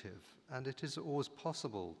speculative, and it is always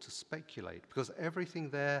possible to speculate, because everything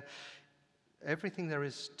there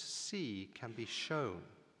is to see can be shown,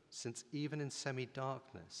 since even in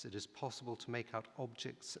semi-darkness it is possible to make out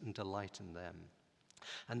objects and delight in them.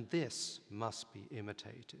 And this must be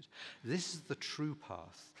imitated. This is the true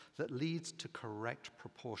path that leads to correct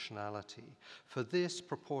proportionality. For this,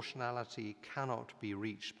 proportionality cannot be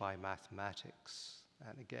reached by mathematics.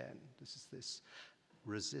 And again, this is this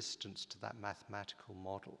resistance to that mathematical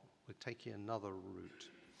model. We're taking another route.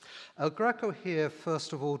 El Greco here,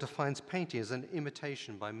 first of all, defines painting as an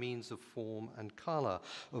imitation by means of form and color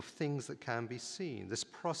of things that can be seen. This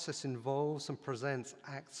process involves and presents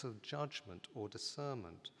acts of judgment or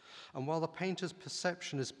discernment. And while the painter's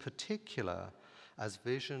perception is particular, as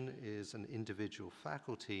vision is an individual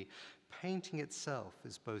faculty, painting itself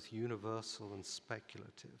is both universal and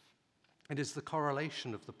speculative. It is the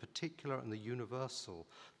correlation of the particular and the universal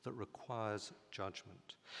that requires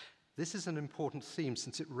judgment. This is an important theme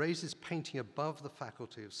since it raises painting above the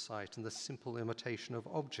faculty of sight and the simple imitation of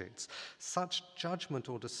objects. Such judgment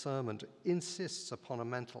or discernment insists upon a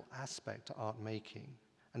mental aspect to art making.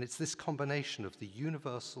 And it's this combination of the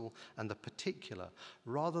universal and the particular,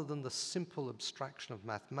 rather than the simple abstraction of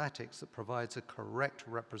mathematics, that provides a correct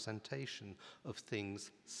representation of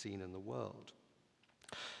things seen in the world.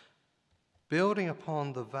 Building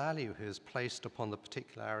upon the value he has placed upon the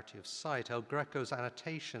particularity of sight, El Greco's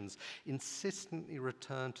annotations insistently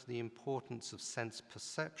return to the importance of sense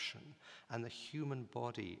perception and the human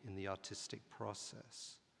body in the artistic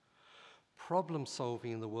process. Problem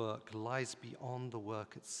solving in the work lies beyond the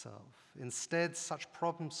work itself. Instead, such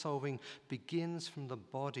problem solving begins from the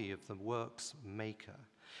body of the work's maker.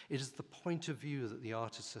 It is the point of view that the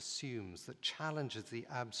artist assumes that challenges the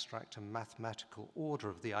abstract and mathematical order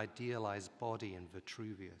of the idealized body in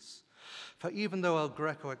Vitruvius. For even though El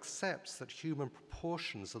Greco accepts that human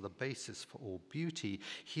proportions are the basis for all beauty,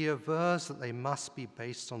 he avers that they must be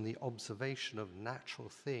based on the observation of natural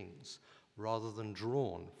things rather than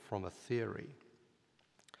drawn from a theory.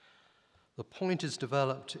 The point is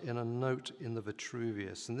developed in a note in the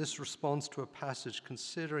Vitruvius, and this responds to a passage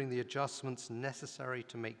considering the adjustments necessary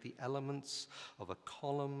to make the elements of a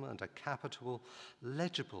column and a capital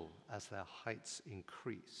legible as their heights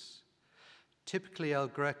increase. Typically, El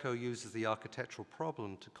Greco uses the architectural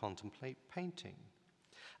problem to contemplate painting.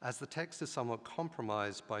 As the text is somewhat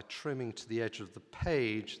compromised by trimming to the edge of the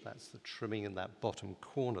page, that's the trimming in that bottom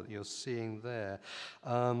corner that you're seeing there,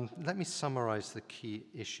 let me summarize the key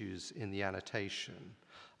issues in the annotation.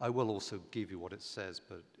 I will also give you what it says,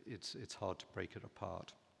 but it's hard to break it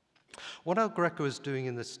apart. What El Greco is doing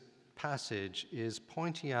in this passage is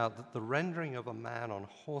pointing out that the rendering of a man on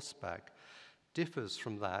horseback differs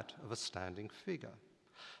from that of a standing figure.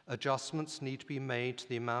 Adjustments need to be made to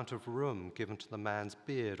the amount of room given to the man's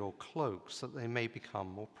beard or cloak so that they may become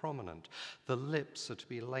more prominent. The lips are to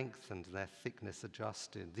be lengthened, their thickness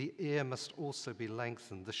adjusted. The ear must also be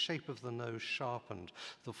lengthened, the shape of the nose sharpened,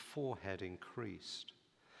 the forehead increased.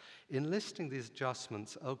 In listing these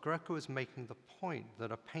adjustments, El Greco is making the point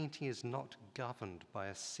that a painting is not governed by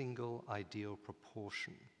a single ideal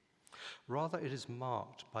proportion. Rather, it is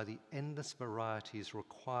marked by the endless varieties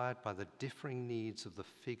required by the differing needs of the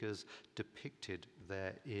figures depicted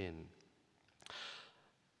therein.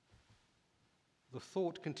 The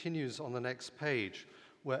thought continues on the next page,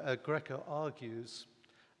 where Greco argues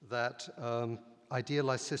that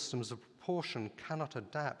idealized systems of proportion cannot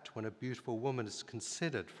adapt when a beautiful woman is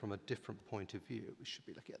considered from a different point of view. We should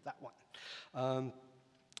be looking at that one.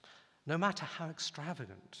 No matter how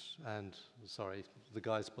extravagant, and sorry, the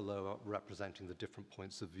guys below are representing the different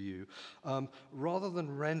points of view, rather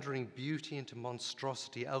than rendering beauty into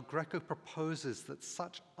monstrosity, El Greco proposes that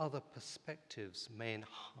such other perspectives may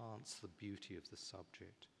enhance the beauty of the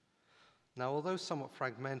subject. Now, although somewhat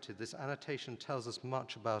fragmented, this annotation tells us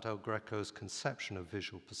much about El Greco's conception of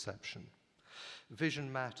visual perception.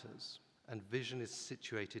 Vision matters. And vision is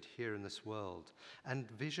situated here in this world. And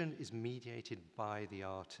vision is mediated by the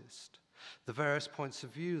artist. The various points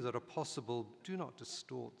of view that are possible do not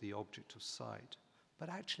distort the object of sight, but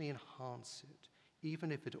actually enhance it, even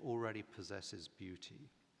if it already possesses beauty.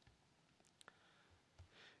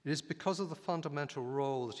 It is because of the fundamental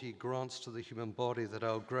role that he grants to the human body that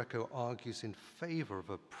El Greco argues in favor of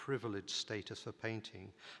a privileged status for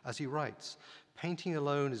painting. As he writes, painting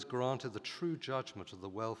alone is granted the true judgment of the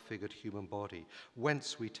well-figured human body,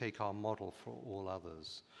 whence we take our model for all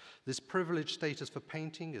others. This privileged status for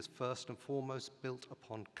painting is first and foremost built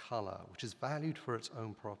upon color, which is valued for its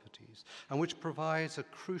own properties, and which provides a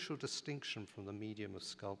crucial distinction from the medium of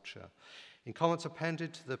sculpture. In comments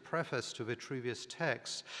appended to the preface to Vitruvius'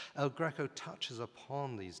 text, El Greco touches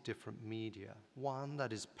upon these different media. One,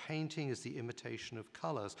 that is, painting is the imitation of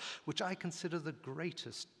colors, which I consider the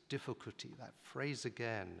greatest difficulty, that phrase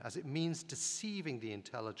again, as it means deceiving the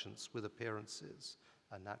intelligence with appearances,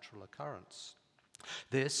 a natural occurrence.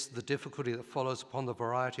 This, the difficulty that follows upon the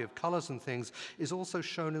variety of colors and things, is also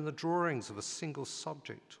shown in the drawings of a single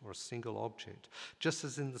subject or a single object, just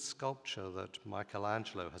as in the sculpture that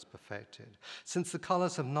Michelangelo has perfected, since the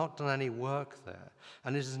colors have not done any work there.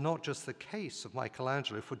 And it is not just the case of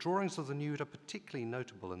Michelangelo, for drawings of the nude are particularly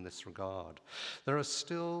notable in this regard. There are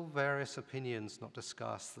still various opinions not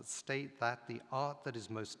discussed that state that the art that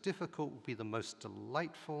is most difficult will be the most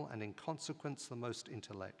delightful and in consequence the most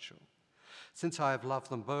intellectual. Since I have loved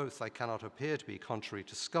them both, I cannot appear to be contrary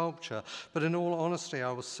to sculpture, but in all honesty,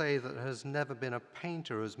 I will say that there has never been a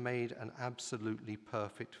painter who has made an absolutely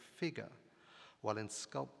perfect figure, while in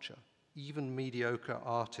sculpture, even mediocre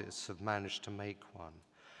artists have managed to make one,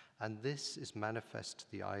 and this is manifest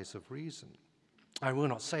to the eyes of reason. I will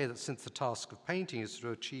not say that since the task of painting is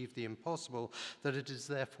to achieve the impossible, that it is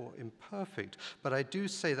therefore imperfect, but I do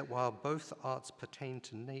say that while both arts pertain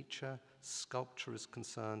to nature, sculpture is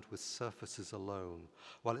concerned with surfaces alone,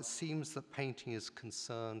 while it seems that painting is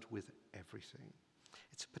concerned with everything.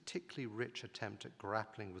 It's a particularly rich attempt at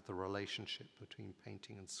grappling with the relationship between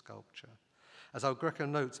painting and sculpture. As El Greco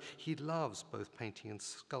notes, he loves both painting and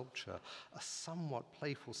sculpture. A somewhat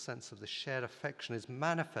playful sense of the shared affection is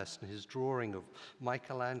manifest in his drawing of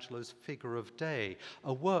Michelangelo's Figure of Day,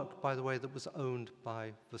 a work, by the way, that was owned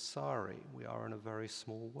by Vasari. We are in a very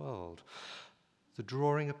small world. The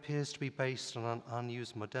drawing appears to be based on an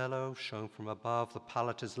unused modello. Shown from above, the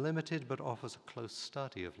palette is limited, but offers a close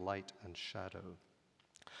study of light and shadow.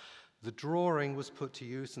 The drawing was put to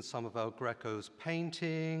use in some of El Greco's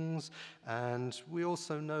paintings, and we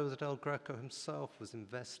also know that El Greco himself was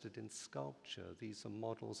invested in sculpture. These are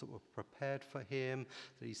models that were prepared for him,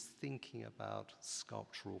 that he's thinking about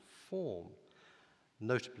sculptural form.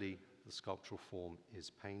 Notably, the sculptural form is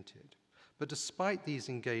painted. But despite these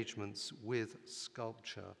engagements with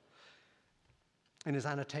sculpture, in his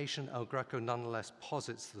annotation, El Greco nonetheless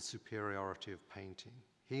posits the superiority of painting.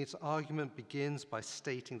 His argument begins by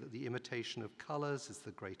stating that the imitation of colors is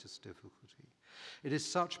the greatest difficulty. It is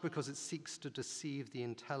such because it seeks to deceive the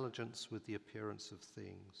intelligence with the appearance of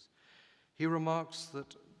things. He remarks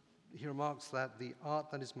that the art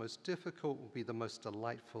that is most difficult will be the most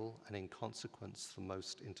delightful and in consequence the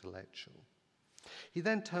most intellectual. He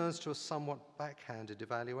then turns to a somewhat backhanded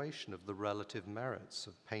evaluation of the relative merits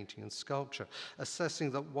of painting and sculpture, assessing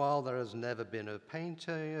that while there has never been a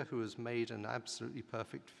painter who has made an absolutely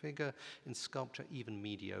perfect figure, in sculpture even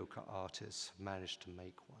mediocre artists have managed to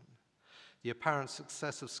make one. The apparent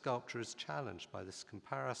success of sculpture is challenged by this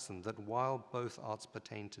comparison that while both arts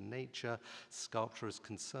pertain to nature, sculpture is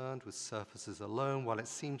concerned with surfaces alone, while it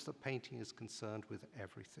seems that painting is concerned with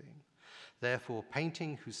everything. Therefore,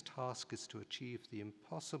 painting, whose task is to achieve the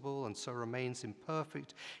impossible and so remains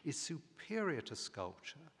imperfect, is superior to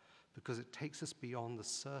sculpture because it takes us beyond the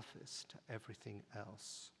surface to everything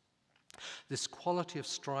else. This quality of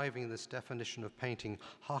striving in this definition of painting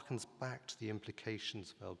harkens back to the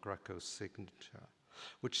implications of El Greco's signature,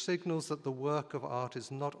 which signals that the work of art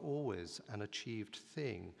is not always an achieved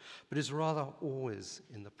thing, but is rather always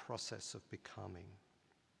in the process of becoming.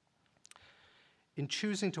 In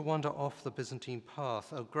choosing to wander off the Byzantine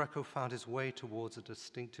path, El Greco found his way towards a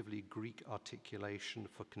distinctively Greek articulation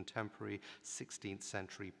for contemporary 16th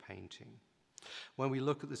century painting. When we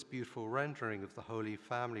look at this beautiful rendering of the Holy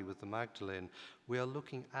Family with the Magdalene, we are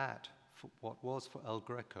looking at what was for El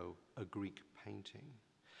Greco a Greek painting.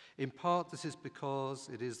 In part, this is because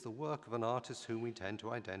it is the work of an artist whom we tend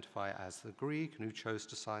to identify as the Greek and who chose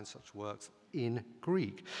to sign such works in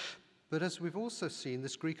Greek. But as we've also seen,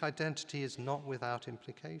 this Greek identity is not without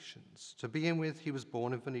implications. To begin with, he was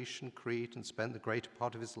born in Venetian Crete and spent the greater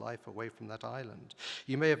part of his life away from that island.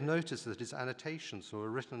 You may have noticed that his annotations were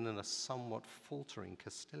written in a somewhat faltering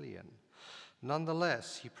Castilian.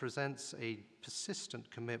 Nonetheless, he presents a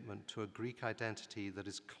persistent commitment to a Greek identity that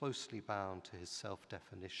is closely bound to his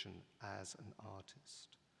self-definition as an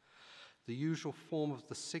artist. The usual form of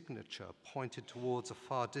the signature pointed towards a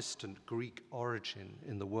far distant Greek origin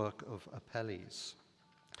in the work of Apelles.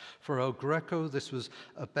 For El Greco, this was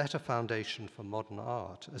a better foundation for modern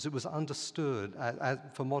art, as it was understood,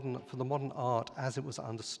 for the modern art as it was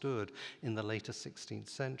understood in the later 16th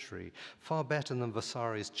century, far better than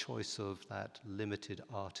Vasari's choice of that limited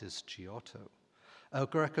artist Giotto. El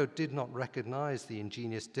Greco did not recognize the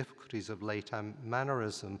ingenious difficulties of late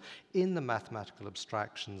mannerism in the mathematical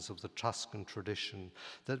abstractions of the Tuscan tradition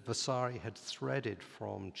that Vasari had threaded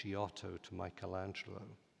from Giotto to Michelangelo.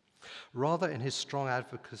 Rather, in his strong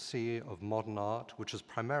advocacy of modern art, which was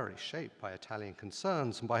primarily shaped by Italian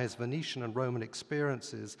concerns and by his Venetian and Roman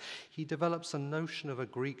experiences, he develops a notion of a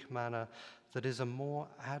Greek manner that is more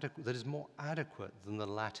adequate than the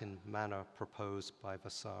Latin manner proposed by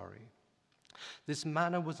Vasari. This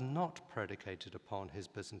manner was not predicated upon his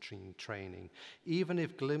Byzantine training, even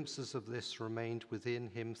if glimpses of this remained within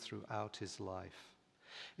him throughout his life.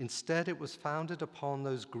 Instead, it was founded upon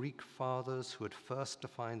those Greek fathers who had first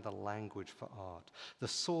defined the language for art, the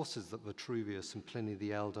sources that Vitruvius and Pliny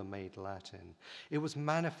the Elder made Latin. It was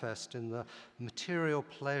manifest in the material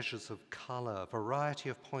pleasures of color, variety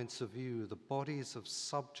of points of view, the bodies of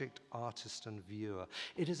subject, artist, and viewer.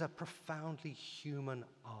 It is a profoundly human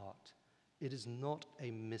art. It is not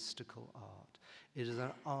a mystical art. It is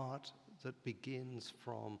an art that begins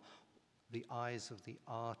from the eyes of the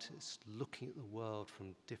artist, looking at the world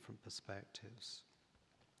from different perspectives.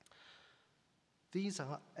 These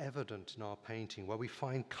are evident in our painting, where we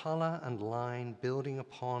find color and line building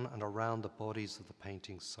upon and around the bodies of the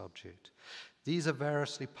painting's subject. These are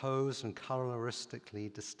variously posed and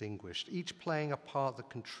coloristically distinguished, each playing a part that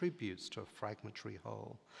contributes to a fragmentary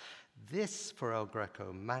whole. This, for El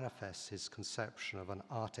Greco, manifests his conception of an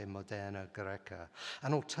arte moderna greca,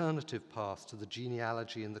 an alternative path to the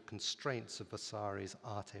genealogy and the constraints of Vasari's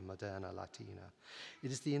arte moderna latina.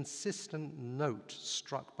 It is the insistent note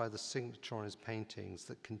struck by the signature on his paintings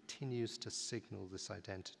that continues to signal this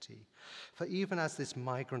identity. For even as this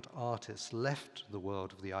migrant artist left the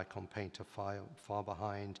world of the icon painter far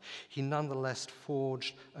behind, he nonetheless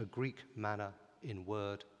forged a Greek manner in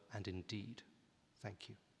word and in deed. Thank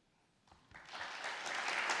you.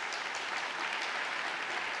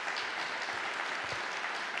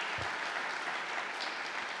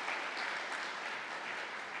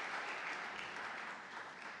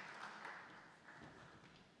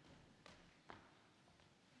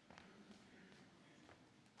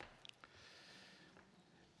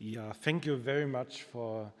 Yeah, thank you very much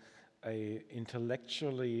for an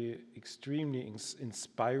intellectually extremely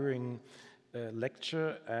inspiring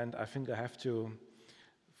lecture, and I think I have to,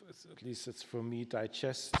 at least it's for me,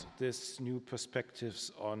 digest this new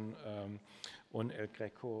perspectives on El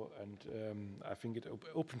Greco, and I think it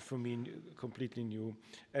opened for me completely new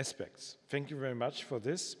aspects. Thank you very much for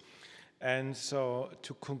this. And so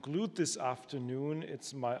to conclude this afternoon,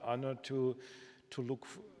 it's my honor to look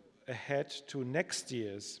ahead to next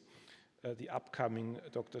year's, the upcoming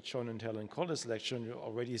Dr. John and Helen Collis lecture. And you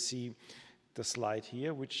already see the slide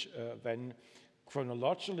here, which then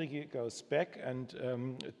chronologically goes back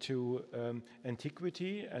and to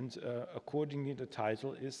Antiquity, and accordingly the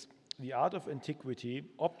title is The Art of Antiquity,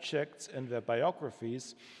 Objects and Their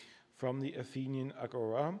Biographies from the Athenian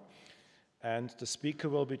Agora. And the speaker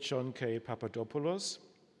will be John K. Papadopoulos,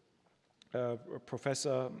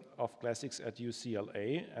 professor of classics at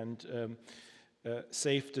UCLA, and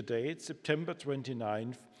save the date, September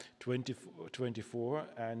 29th, 2024,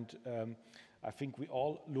 and I think we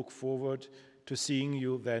all look forward to seeing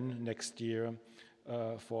you then next year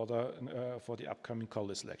for the upcoming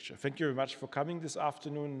Collis lecture. Thank you very much for coming this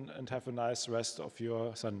afternoon, and have a nice rest of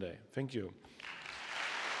your Sunday. Thank you.